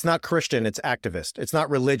 It's not Christian, it's activist. It's not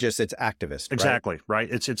religious, it's activist. Exactly, right?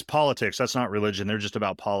 It's politics. That's not religion. They're just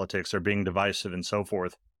about politics. They're being divisive and so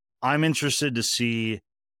forth. I'm interested to see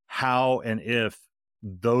how and if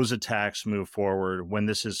those attacks move forward when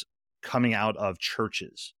this is coming out of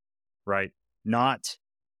churches, right? Not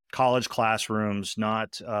college classrooms,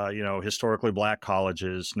 not historically black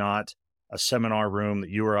colleges, not a seminar room that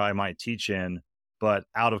you or I might teach in, but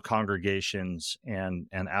out of congregations and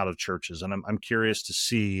out of churches. And I'm curious to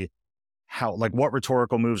see how, like, what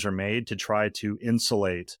rhetorical moves are made to try to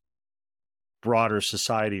insulate broader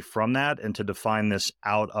society from that and to define this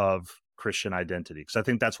out of Christian identity. Because I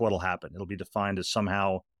think that's what'll happen. It'll be defined as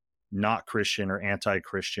somehow not Christian or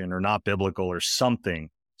anti-Christian or not biblical or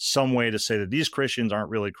something, some way to say that these Christians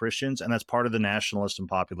aren't really Christians. And that's part of the nationalist and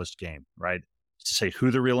populist game, right? To say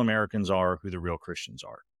who the real Americans are, who the real Christians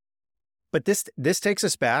are. But this takes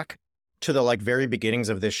us back to the very beginnings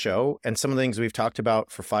of this show and some of the things we've talked about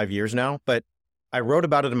for 5 years now. But I wrote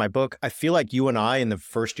about it in my book. I feel like you and I in the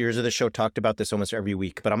first years of the show talked about this almost every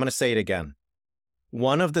week, but I'm going to say it again.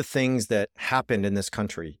 One of the things that happened in this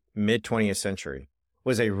country, mid-20th century,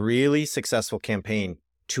 was a really successful campaign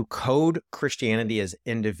to code Christianity as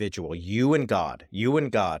individual. You and God,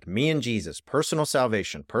 me and Jesus, personal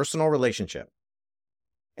salvation, personal relationship.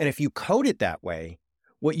 And if you code it that way,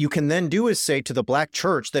 what you can then do is say to the black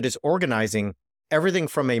church that is organizing everything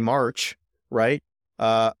from a march, right,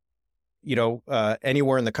 anywhere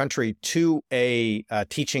in the country to a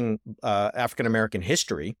teaching African-American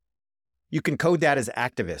history, you can code that as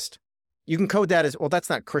activist. You can code that as, well, that's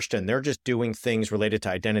not Christian. They're just doing things related to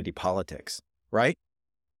identity politics, right?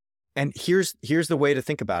 And here's the way to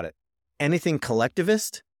think about it. Anything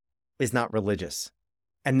collectivist is not religious.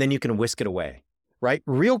 And then you can whisk it away. Right?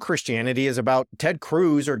 Real Christianity is about Ted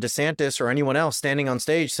Cruz or DeSantis or anyone else standing on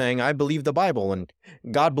stage saying, I believe the Bible and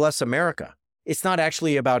God bless America. It's not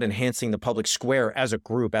actually about enhancing the public square as a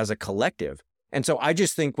group, as a collective. And so I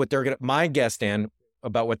just think my guess, Dan,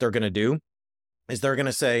 about what they're going to do is they're going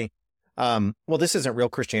to say, well, this isn't real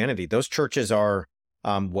Christianity. Those churches are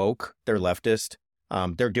woke, they're leftist.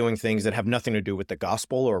 They're doing things that have nothing to do with the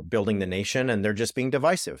gospel or building the nation, and they're just being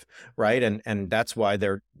divisive, right? And that's why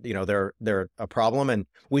they're a problem, and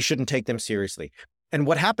we shouldn't take them seriously. And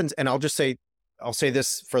what happens, and I'll say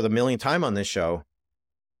this for the millionth time on this show,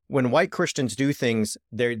 when white Christians do things,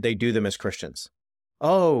 they do them as Christians.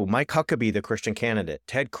 Oh, Mike Huckabee, the Christian candidate.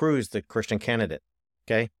 Ted Cruz, the Christian candidate.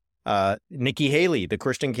 Okay, Nikki Haley, the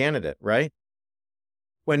Christian candidate, right?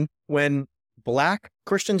 When Black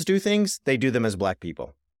Christians do things, they do them as Black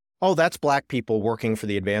people. Oh, that's Black people working for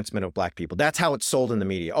the advancement of Black people. That's how it's sold in the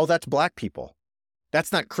media. Oh, that's Black people.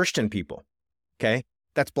 That's not Christian people. Okay,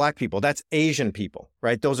 that's Black people. That's Asian people,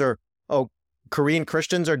 right? Those are, Korean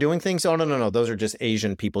Christians are doing things. Oh, no. Those are just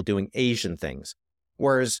Asian people doing Asian things.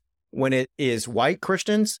 Whereas When it is white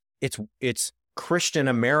Christians, it's Christian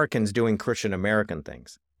Americans doing Christian American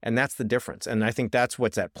things. And that's the difference. And I think that's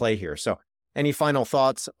what's at play here. So any final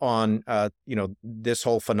thoughts on, this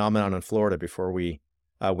whole phenomenon in Florida before we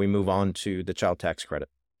move on to the child tax credit?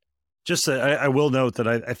 Just I will note that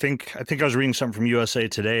I think I was reading something from USA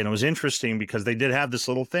Today, and it was interesting because they did have this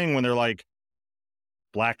little thing when they're like,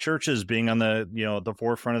 Black churches being on the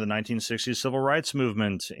forefront of the 1960s civil rights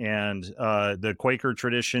movement and the Quaker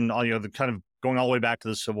tradition, the kind of going all the way back to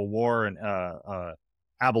the Civil War and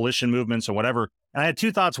abolition movements or whatever. And I had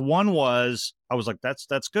two thoughts. One was, I was like,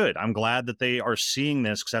 that's good. I'm glad that they are seeing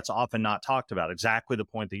this because that's often not talked about. Exactly the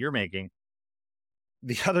point that you're making.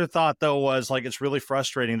 The other thought, though, was like, it's really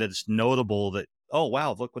frustrating that it's notable that, oh,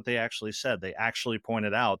 wow, look what they actually said. They actually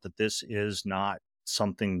pointed out that this is not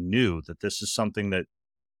something new, that this is something that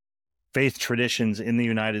faith traditions in the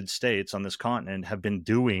United States on this continent have been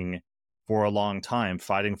doing for a long time,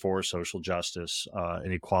 fighting for social justice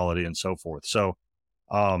and equality and so forth. So,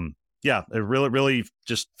 it really, really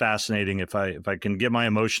just fascinating. If I can get my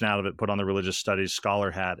emotion out of it, put on the religious studies scholar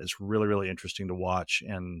hat, it's really, really interesting to watch,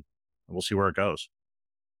 and we'll see where it goes.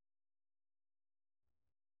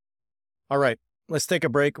 All right, let's take a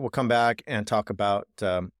break. We'll come back and talk about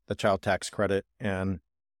the child tax credit and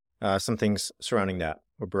some things surrounding that.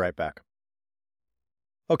 We'll be right back.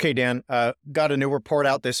 Okay, Dan, got a new report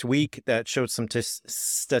out this week that showed some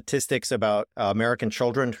statistics about American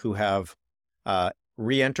children who have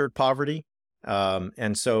re-entered poverty.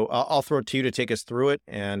 And so I'll throw it to you to take us through it.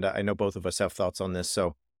 And I know both of us have thoughts on this.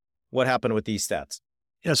 So what happened with these stats?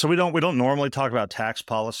 Yeah, so we don't normally talk about tax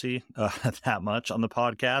policy that much on the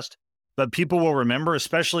podcast. But people will remember,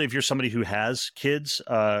 especially if you're somebody who has kids,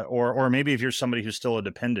 or maybe if you're somebody who's still a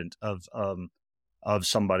dependent of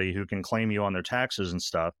somebody who can claim you on their taxes and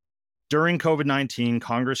stuff. During COVID-19,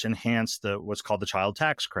 Congress enhanced what's called the child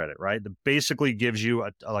tax credit, right? That basically gives you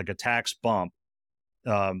a tax bump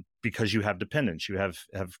because you have dependents, you have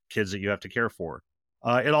kids that you have to care for.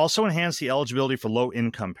 It also enhanced the eligibility for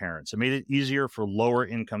low-income parents. It made it easier for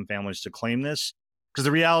lower-income families to claim this. Because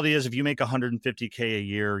the reality is, if you make $150K a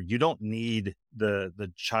year, you don't need the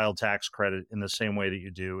child tax credit in the same way that you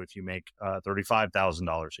do if you make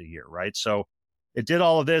 $35,000 a year, right? So it did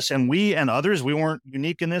all of this, and we and others, we weren't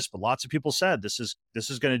unique in this, but lots of people said this is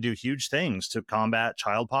going to do huge things to combat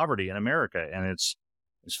child poverty in America, and it's,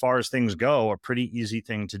 as far as things go, a pretty easy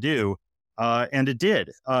thing to do, and it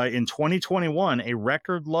did. In 2021, a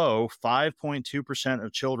record low 5.2%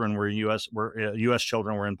 of children U.S.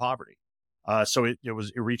 children were in poverty. So it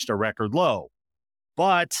reached a record low,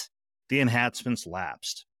 but the enhancements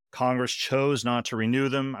lapsed. Congress chose not to renew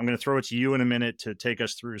them. I'm going to throw it to you in a minute to take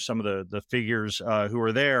us through some of the figures who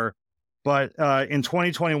are there. But in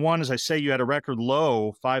 2021, as I say, you had a record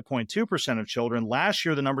low 5.2% of children. Last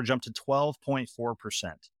year, the number jumped to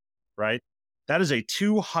 12.4%, right? That is a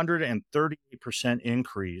 238%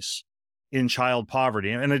 increase in child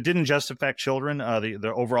poverty. And it didn't just affect children.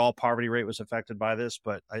 The overall poverty rate was affected by this,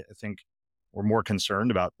 but I think we're more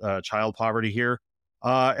concerned about child poverty here.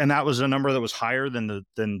 And that was a number that was higher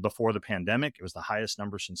than before the pandemic. It was the highest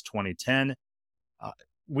number since 2010.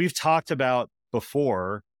 We've talked about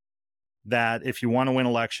before that if you want to win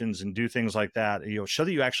elections and do things like that, show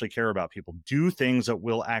that you actually care about people, do things that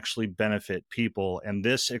will actually benefit people. And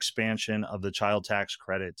this expansion of the child tax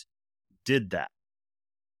credit did that.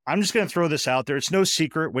 I'm just going to throw this out there. It's no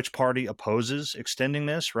secret which party opposes extending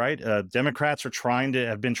this, right? Democrats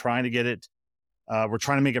have been trying to get it. We're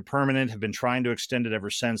trying to make it permanent, have been trying to extend it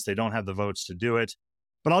ever since. They don't have the votes to do it.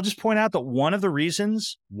 But I'll just point out that one of the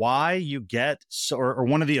reasons why you get, or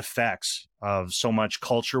one of the effects of so much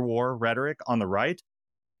culture war rhetoric on the right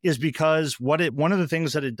is because one of the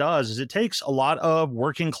things that it does is it takes a lot of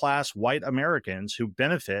working class white Americans who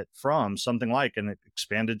benefit from something like an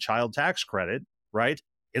expanded child tax credit, right?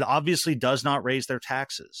 It obviously does not raise their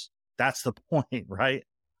taxes. That's the point, right?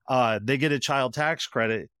 They get a child tax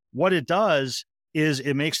credit. What it does is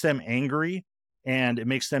it makes them angry and it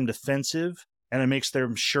makes them defensive and it makes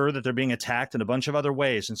them sure that they're being attacked in a bunch of other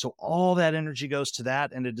ways. And so all that energy goes to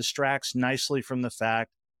that, and it distracts nicely from the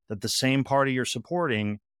fact that the same party you're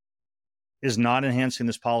supporting is not enhancing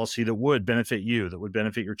this policy that would benefit you, that would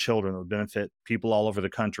benefit your children, that would benefit people all over the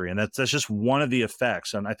country. And that's just one of the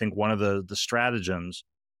effects. And I think one of the stratagems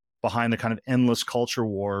behind the kind of endless culture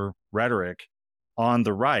war rhetoric on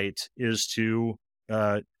the right is to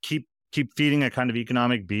keep feeding a kind of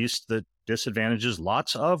economic beast that disadvantages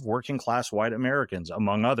lots of working class white Americans,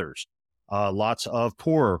 among others, lots of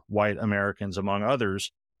poor white Americans, among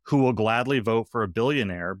others, who will gladly vote for a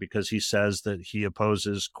billionaire because he says that he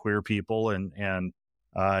opposes queer people and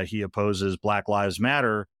he opposes Black Lives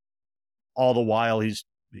Matter. all the while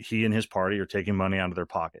he and his party are taking money out of their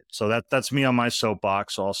pocket. So that's me on my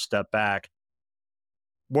soapbox. So I'll step back.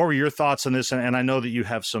 What were your thoughts on this? And I know that you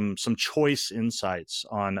have some choice insights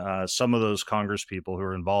on some of those Congress people who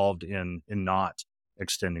are involved in not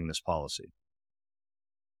extending this policy.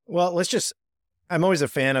 Well, I'm always a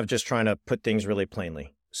fan of just trying to put things really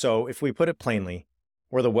plainly. So if we put it plainly,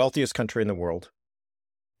 we're the wealthiest country in the world,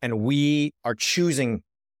 and we are choosing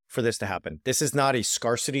for this to happen. This is not a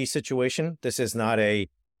scarcity situation. This is not a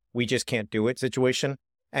we just can't do it situation.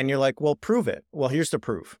 And you're like, well, prove it. Well, here's the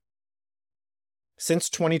proof. Since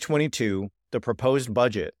 2022, the proposed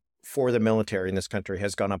budget for the military in this country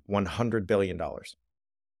has gone up $100 billion.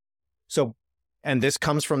 So, and this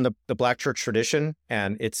comes from the Black church tradition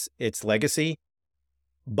and its legacy.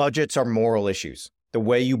 Budgets are moral issues. The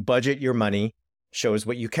way you budget your money shows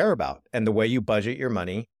what you care about. And the way you budget your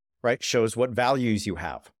money, right, shows what values you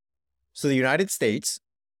have. So the United States,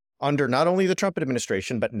 under not only the Trump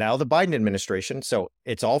administration, but now the Biden administration, so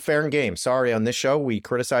it's all fair and game. Sorry, on this show, we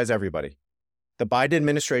criticize everybody. The Biden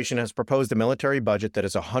administration has proposed a military budget that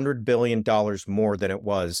is $100 billion more than it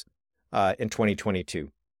was in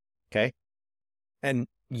 2022, okay? And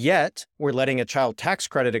yet, we're letting a child tax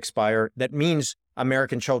credit expire. That means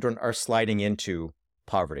American children are sliding into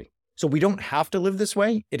poverty. So we don't have to live this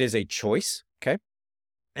way. It is a choice, okay?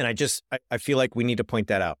 And I feel like we need to point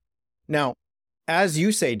that out. Now, as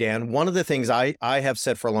you say, Dan, one of the things I have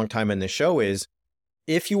said for a long time in this show is,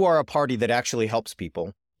 if you are a party that actually helps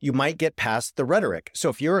people, you might get past the rhetoric. So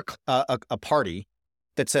if you're a party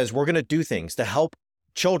that says we're going to do things to help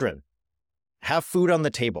children have food on the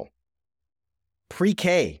table,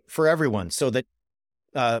 pre-K for everyone, so that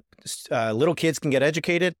little kids can get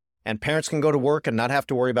educated and parents can go to work and not have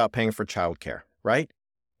to worry about paying for childcare, right?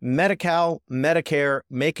 Medi-Cal, Medicare,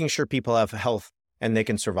 making sure people have health and they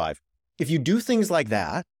can survive. If you do things like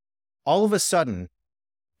that, all of a sudden,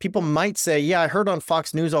 people might say, yeah, I heard on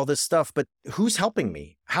Fox News all this stuff, but who's helping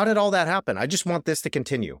me? How did all that happen? I just want this to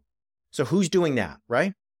continue. So who's doing that,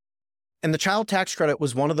 right? And the child tax credit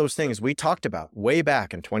was one of those things we talked about way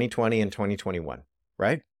back in 2020 and 2021,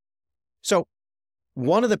 right? So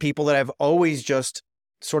one of the people that I've always just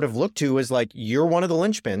sort of looked to is like, you're one of the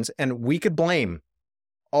linchpins, and we could blame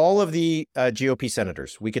all of the GOP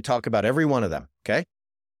senators. We could talk about every one of them, okay?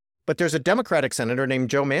 But there's a Democratic senator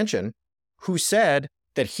named Joe Manchin who said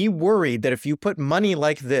that he worried that if you put money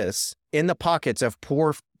like this in the pockets of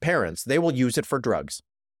poor parents, they will use it for drugs.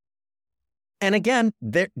 And again,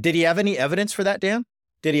 did he have any evidence for that, Dan?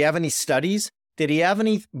 Did he have any studies? Did he have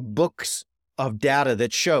any books of data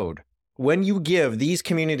that showed when you give these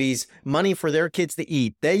communities money for their kids to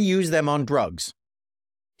eat, they use them on drugs?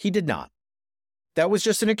 He did not. That was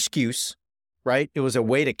just an excuse, right? It was a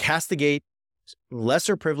way to castigate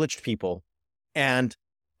lesser privileged people and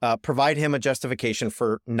provide him a justification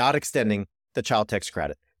for not extending the child tax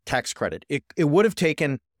credit. It would have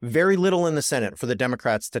taken very little in the Senate for the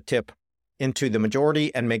Democrats to tip into the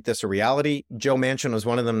majority and make this a reality. Joe Manchin was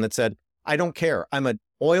one of them that said, I don't care. I'm an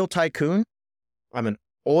oil tycoon. I'm an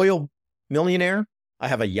oil millionaire. I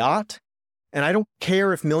have a yacht. And I don't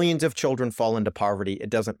care if millions of children fall into poverty. It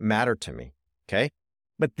doesn't matter to me. Okay.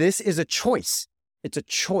 But this is a choice. It's a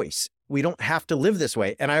choice. We don't have to live this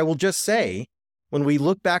way. And I will just say, when we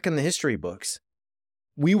look back in the history books,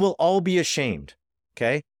 we will all be ashamed,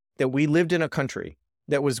 okay, that we lived in a country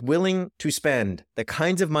that was willing to spend the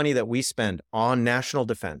kinds of money that we spend on national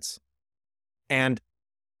defense and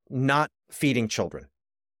not feeding children.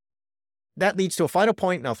 That leads to a final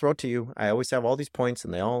point, and I'll throw it to you. I always have all these points,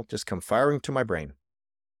 and they all just come firing to my brain.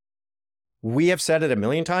 We have said it a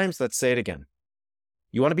million times. Let's say it again.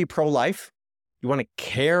 You want to be pro-life? You want to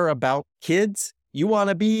care about kids? You want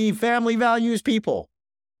to be family values people?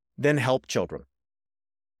 Then help children.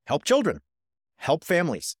 Help children. Help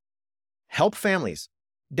families. Help families.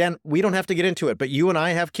 Dan, we don't have to get into it, but you and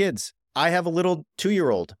I have kids. I have a little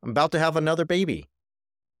 2-year-old. I'm about to have another baby.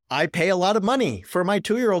 I pay a lot of money for my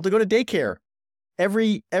 2-year-old to go to daycare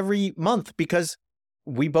every month because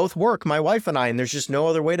we both work, my wife and I, and there's just no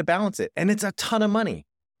other way to balance it. And it's a ton of money,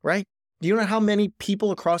 right? Do you know how many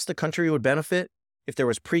people across the country would benefit if there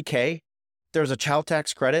was pre-K, there was a child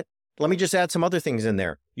tax credit? Let me just add some other things in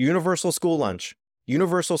there. Universal school lunch,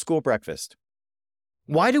 universal school breakfast.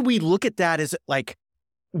 Why do we look at that as like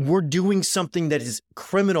we're doing something that is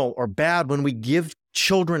criminal or bad when we give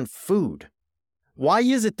children food? Why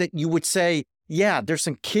is it that you would say, yeah, there's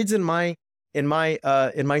some kids in my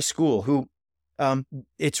school who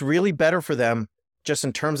it's really better for them just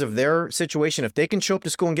in terms of their situation if they can show up to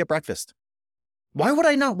school and get breakfast? Why would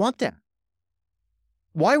I not want that?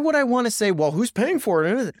 Why would I want to say, well, who's paying for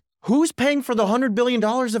it? Who's paying for the $100 billion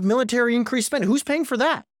of military increased spend? Who's paying for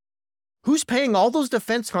that? Who's paying all those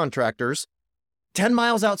defense contractors 10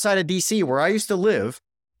 miles outside of DC, where I used to live,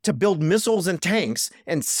 to build missiles and tanks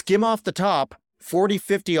and skim off the top 40,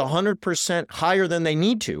 50, 100% higher than they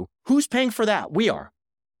need to? Who's paying for that? We are.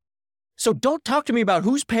 So don't talk to me about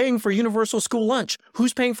who's paying for universal school lunch,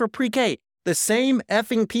 who's paying for pre-K. The same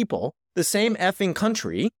effing people, the same effing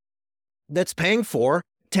country that's paying for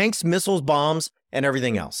tanks, missiles, bombs, and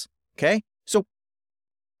everything else. Okay? So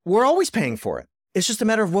we're always paying for it. It's just a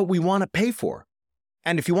matter of what we want to pay for.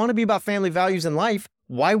 And if you want to be about family values in life,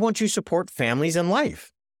 why won't you support families in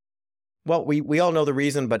life? Well, we all know the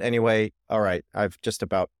reason, but anyway, all right, I've just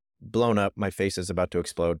about blown up. My face is about to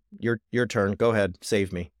explode. Your turn. Go ahead.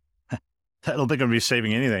 Save me. I don't think I'm going to be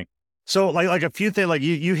saving anything. So like a few things, like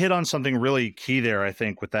you hit on something really key there, I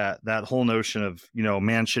think, with that whole notion of,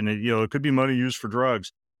 mansion, it could be money used for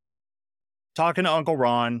drugs. Talking to Uncle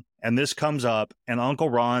Ron, and this comes up, and Uncle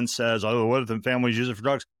Ron says, oh, what if the families use it for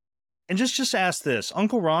drugs? And just ask this,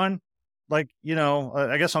 Uncle Ron, I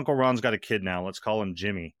guess Uncle Ron's got a kid now. Let's call him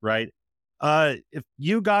Jimmy, right? If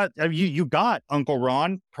you got Uncle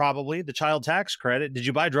Ron, probably the child tax credit. Did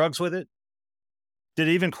you buy drugs with it? Did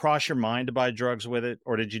it even cross your mind to buy drugs with it?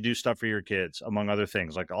 Or did you do stuff for your kids, among other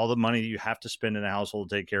things? Like all the money you have to spend in a household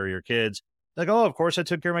to take care of your kids. Like, oh, of course I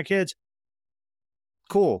took care of my kids.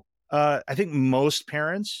 Cool. I think most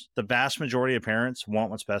parents, the vast majority of parents, want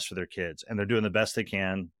what's best for their kids, and they're doing the best they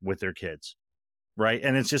can with their kids, right?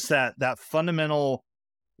 And it's just that fundamental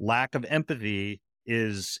lack of empathy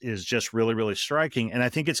is just really, really striking. And I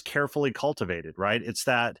think it's carefully cultivated, right? It's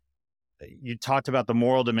that you talked about the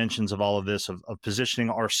moral dimensions of all of this, of positioning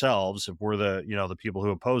ourselves, if we're the people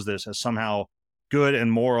who oppose this, as somehow good and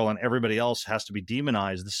moral, and everybody else has to be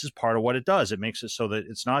demonized. This is part of what it does. It makes it so that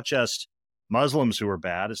it's not just Muslims who are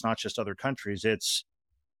bad. It's not just other countries. It's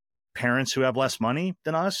parents who have less money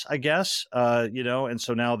than us, I guess, and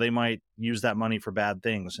so now they might use that money for bad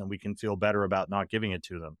things, and we can feel better about not giving it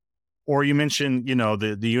to them. Or you mentioned,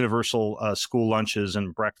 the universal school lunches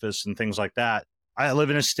and breakfasts and things like that. I live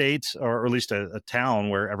in a state, or at least a town,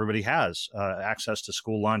 where everybody has access to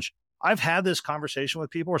school lunch. I've had this conversation with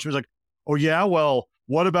people where somebody's like, oh yeah, well,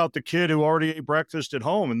 what about the kid who already ate breakfast at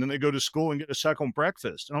home and then they go to school and get a second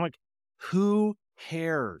breakfast? And I'm like, who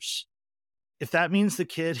cares? If that means the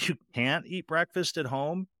kid who can't eat breakfast at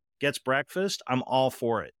home gets breakfast, I'm all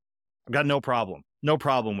for it. I've got no problem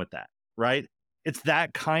with that, right? It's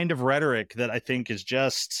that kind of rhetoric that I think is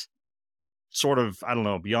just sort of, I don't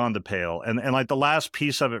know, beyond the pale. And like the last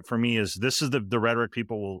piece of it for me is this is the rhetoric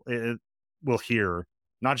people will hear,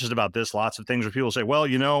 not just about this, lots of things where people say, well,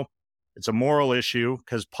 it's a moral issue,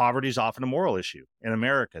 because poverty is often a moral issue in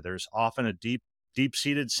America. There's often a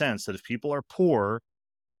deep-seated sense that if people are poor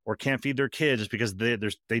or can't feed their kids, it's because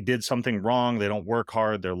they did something wrong. They don't work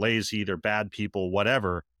hard. They're lazy. They're bad people,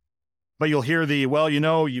 whatever. But you'll hear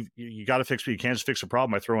you got to fix it. You can't just fix a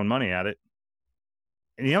problem by throwing money at it.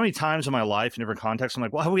 And you know how many times in my life, in different contexts, I'm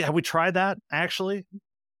like, well, have we tried that actually?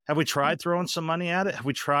 Have we tried throwing some money at it? Have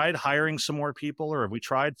we tried hiring some more people, or have we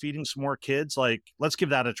tried feeding some more kids? Like, let's give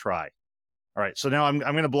that a try. All right. So now I'm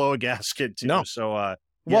going to blow a gasket too. No. So,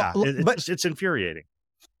 but it's infuriating.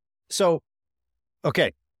 So,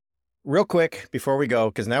 okay, real quick before we go,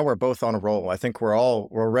 because now we're both on a roll. I think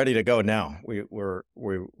we're ready to go now. We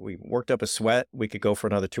worked up a sweat. We could go for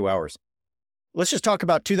another 2 hours. Let's just talk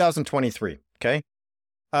about 2023. Okay.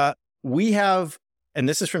 We have, and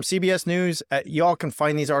this is from CBS News. Y'all can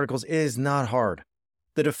find these articles. It is not hard.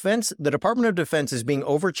 The Department of Defense is being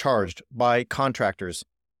overcharged by contractors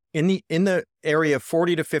in the area of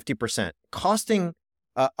 40 to 50%, costing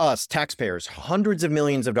us taxpayers hundreds of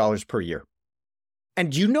millions of dollars per year.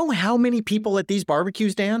 And do you know how many people at these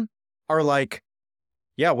barbecues, Dan, are like,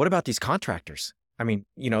 yeah, what about these contractors? I mean,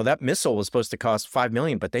 that missile was supposed to cost $5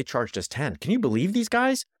 million, but they charged us 10. Can you believe these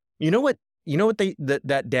guys? You know what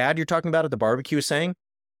that dad you're talking about at the barbecue is saying?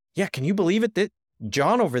 Yeah, can you believe it that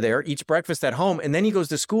John over there eats breakfast at home and then he goes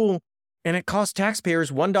to school and it costs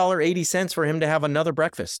taxpayers $1.80 for him to have another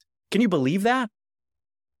breakfast? Can you believe that?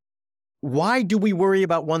 Why do we worry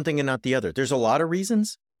about one thing and not the other? There's a lot of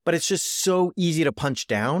reasons, but it's just so easy to punch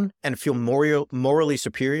down and feel morally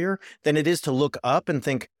superior than it is to look up and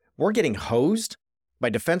think, we're getting hosed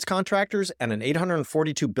by defense contractors and an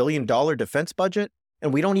 $842 billion defense budget,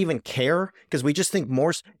 and we don't even care because we just think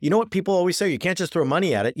more. You know what people always say? You can't just throw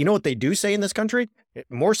money at it. You know what they do say in this country?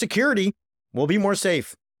 More security, we'll be more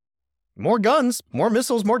safe. More guns, more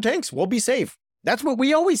missiles, more tanks, we'll be safe. That's what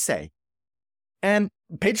we always say. And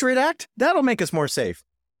Patriot Act, that'll make us more safe.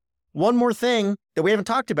 One more thing that we haven't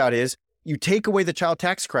talked about is you take away the child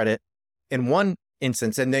tax credit in one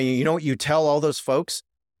instance. And then, you know what you tell all those folks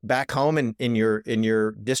back home in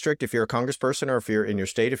your district, if you're a congressperson or if you're in your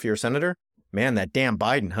state, if you're a senator, man, that damn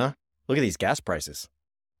Biden, huh? Look at these gas prices.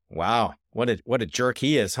 Wow. What a jerk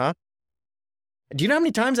he is, huh? Do you know how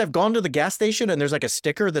many times I've gone to the gas station and there's like a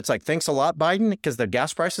sticker that's like, thanks a lot, Biden, because the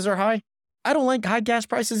gas prices are high? I don't like high gas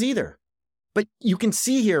prices either. But you can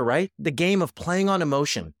see here, right? The game of playing on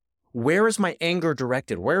emotion. Where is my anger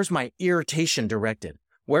directed? Where's my irritation directed?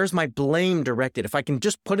 Where's my blame directed? If I can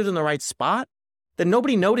just put it in the right spot, then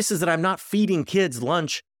nobody notices that I'm not feeding kids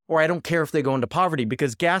lunch, or I don't care if they go into poverty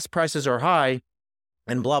because gas prices are high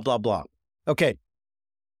and blah, blah, blah. Okay.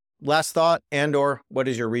 Last thought, or what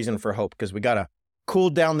is your reason for hope? Because we got to cool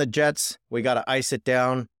down the jets. We got to ice it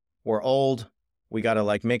down. We're old. We got to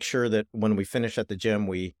like make sure that when we finish at the gym,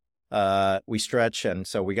 we stretch. And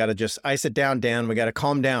so we got to just ice it down, Dan. We got to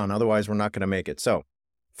calm down. Otherwise, we're not going to make it. So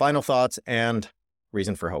final thoughts and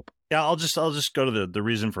reason for hope. Yeah, I'll just go to the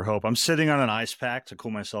reason for hope. I'm sitting on an ice pack to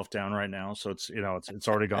cool myself down right now. So it's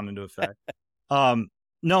already gone into effect.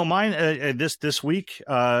 No, mine this week,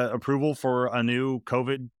 approval for a new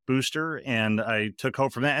COVID booster, and I took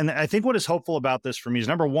hope from that. And I think what is hopeful about this for me is,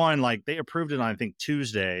 number one, like they approved it on, I think,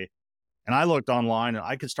 Tuesday, and I looked online and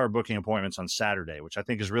I could start booking appointments on Saturday, which I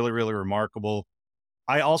think is really, really remarkable.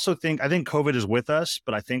 I think COVID is with us,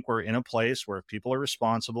 but I think we're in a place where if people are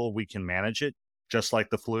responsible, we can manage it, just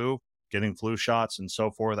like the flu, getting flu shots and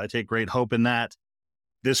so forth. I take great hope in that.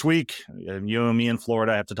 This week, you and me in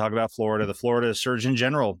Florida, I have to talk about Florida. The Florida Surgeon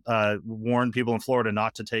General warned people in Florida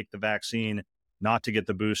not to take the vaccine, not to get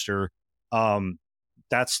the booster.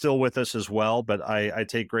 That's still with us as well, but I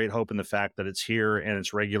take great hope in the fact that it's here and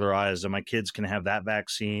it's regularized, and my kids can have that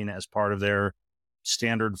vaccine as part of their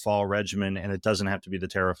standard fall regimen, and it doesn't have to be the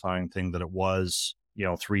terrifying thing that it was,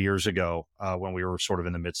 3 years ago when we were sort of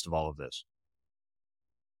in the midst of all of this.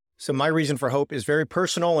 So my reason for hope is very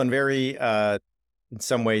personal and very in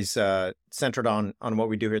some ways centered on what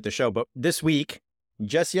we do here at the show. But this week,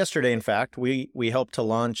 just yesterday, in fact, we helped to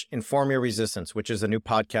launch Inform Your Resistance, which is a new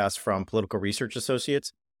podcast from Political Research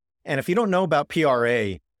Associates. And if you don't know about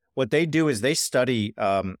PRA, what they do is they study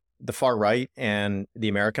the far right and the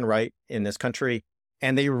American right in this country,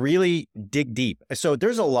 and they really dig deep. So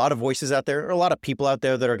there's a lot of voices out there, a lot of people out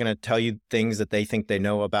there that are going to tell you things that they think they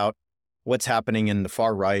know about what's happening in the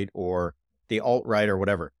far right or the alt-right or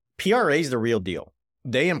whatever. PRA is the real deal.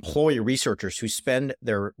 They employ researchers who spend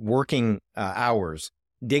their working hours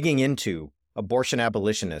digging into abortion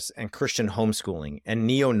abolitionists and Christian homeschooling and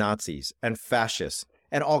neo-Nazis and fascists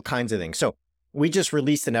and all kinds of things. So we just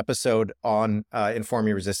released an episode on Inform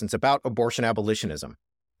Your Resistance about abortion abolitionism.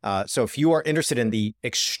 So if you are interested in the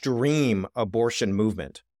extreme abortion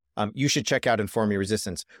movement, you should check out Inform Your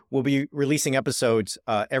Resistance. We'll be releasing episodes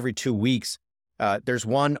every 2 weeks. There's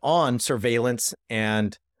one on surveillance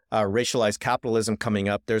and racialized capitalism coming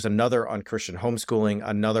up. There's another on Christian homeschooling,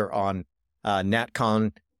 another on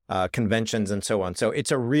NatCon conventions and so on. So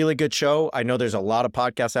it's a really good show. I know there's a lot of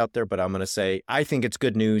podcasts out there, but I'm going to say I think it's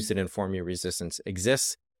good news that Inform Your Resistance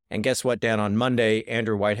exists. And guess what, Dan? On Monday,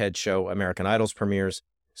 Andrew Whitehead's show, American Idols, premieres.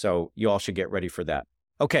 So you all should get ready for that.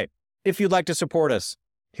 Okay, if you'd like to support us,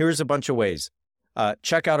 here's a bunch of ways.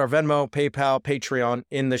 Check out our Venmo, PayPal, Patreon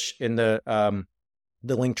in the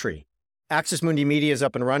link tree. Access Mundi Media is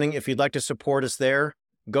up and running. If you'd like to support us there,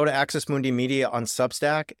 go to Access Mundi Media on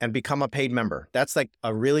Substack and become a paid member. That's like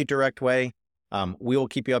a really direct way. We will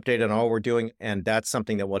keep you updated on all we're doing, and that's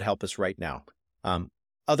something that will help us right now.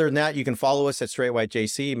 Other than that, you can follow us at Straight White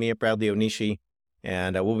JC, me at Bradley Onishi,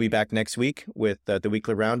 and we'll be back next week with the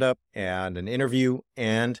weekly roundup and an interview,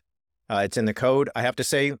 and it's in the code. I have to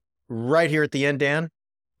say, right here at the end, Dan,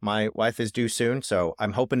 my wife is due soon, so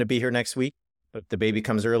I'm hoping to be here next week. But if the baby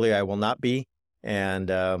comes early, I will not be. And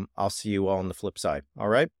I'll see you all on the flip side. All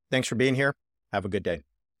right. Thanks for being here. Have a good day.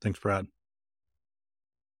 Thanks, Brad.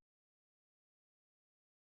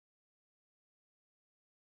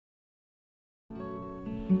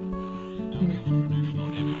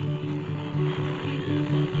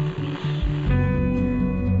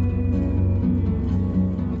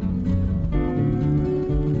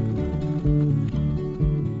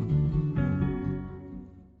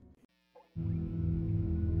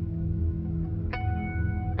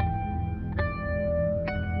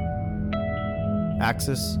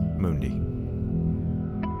 Access Mundi.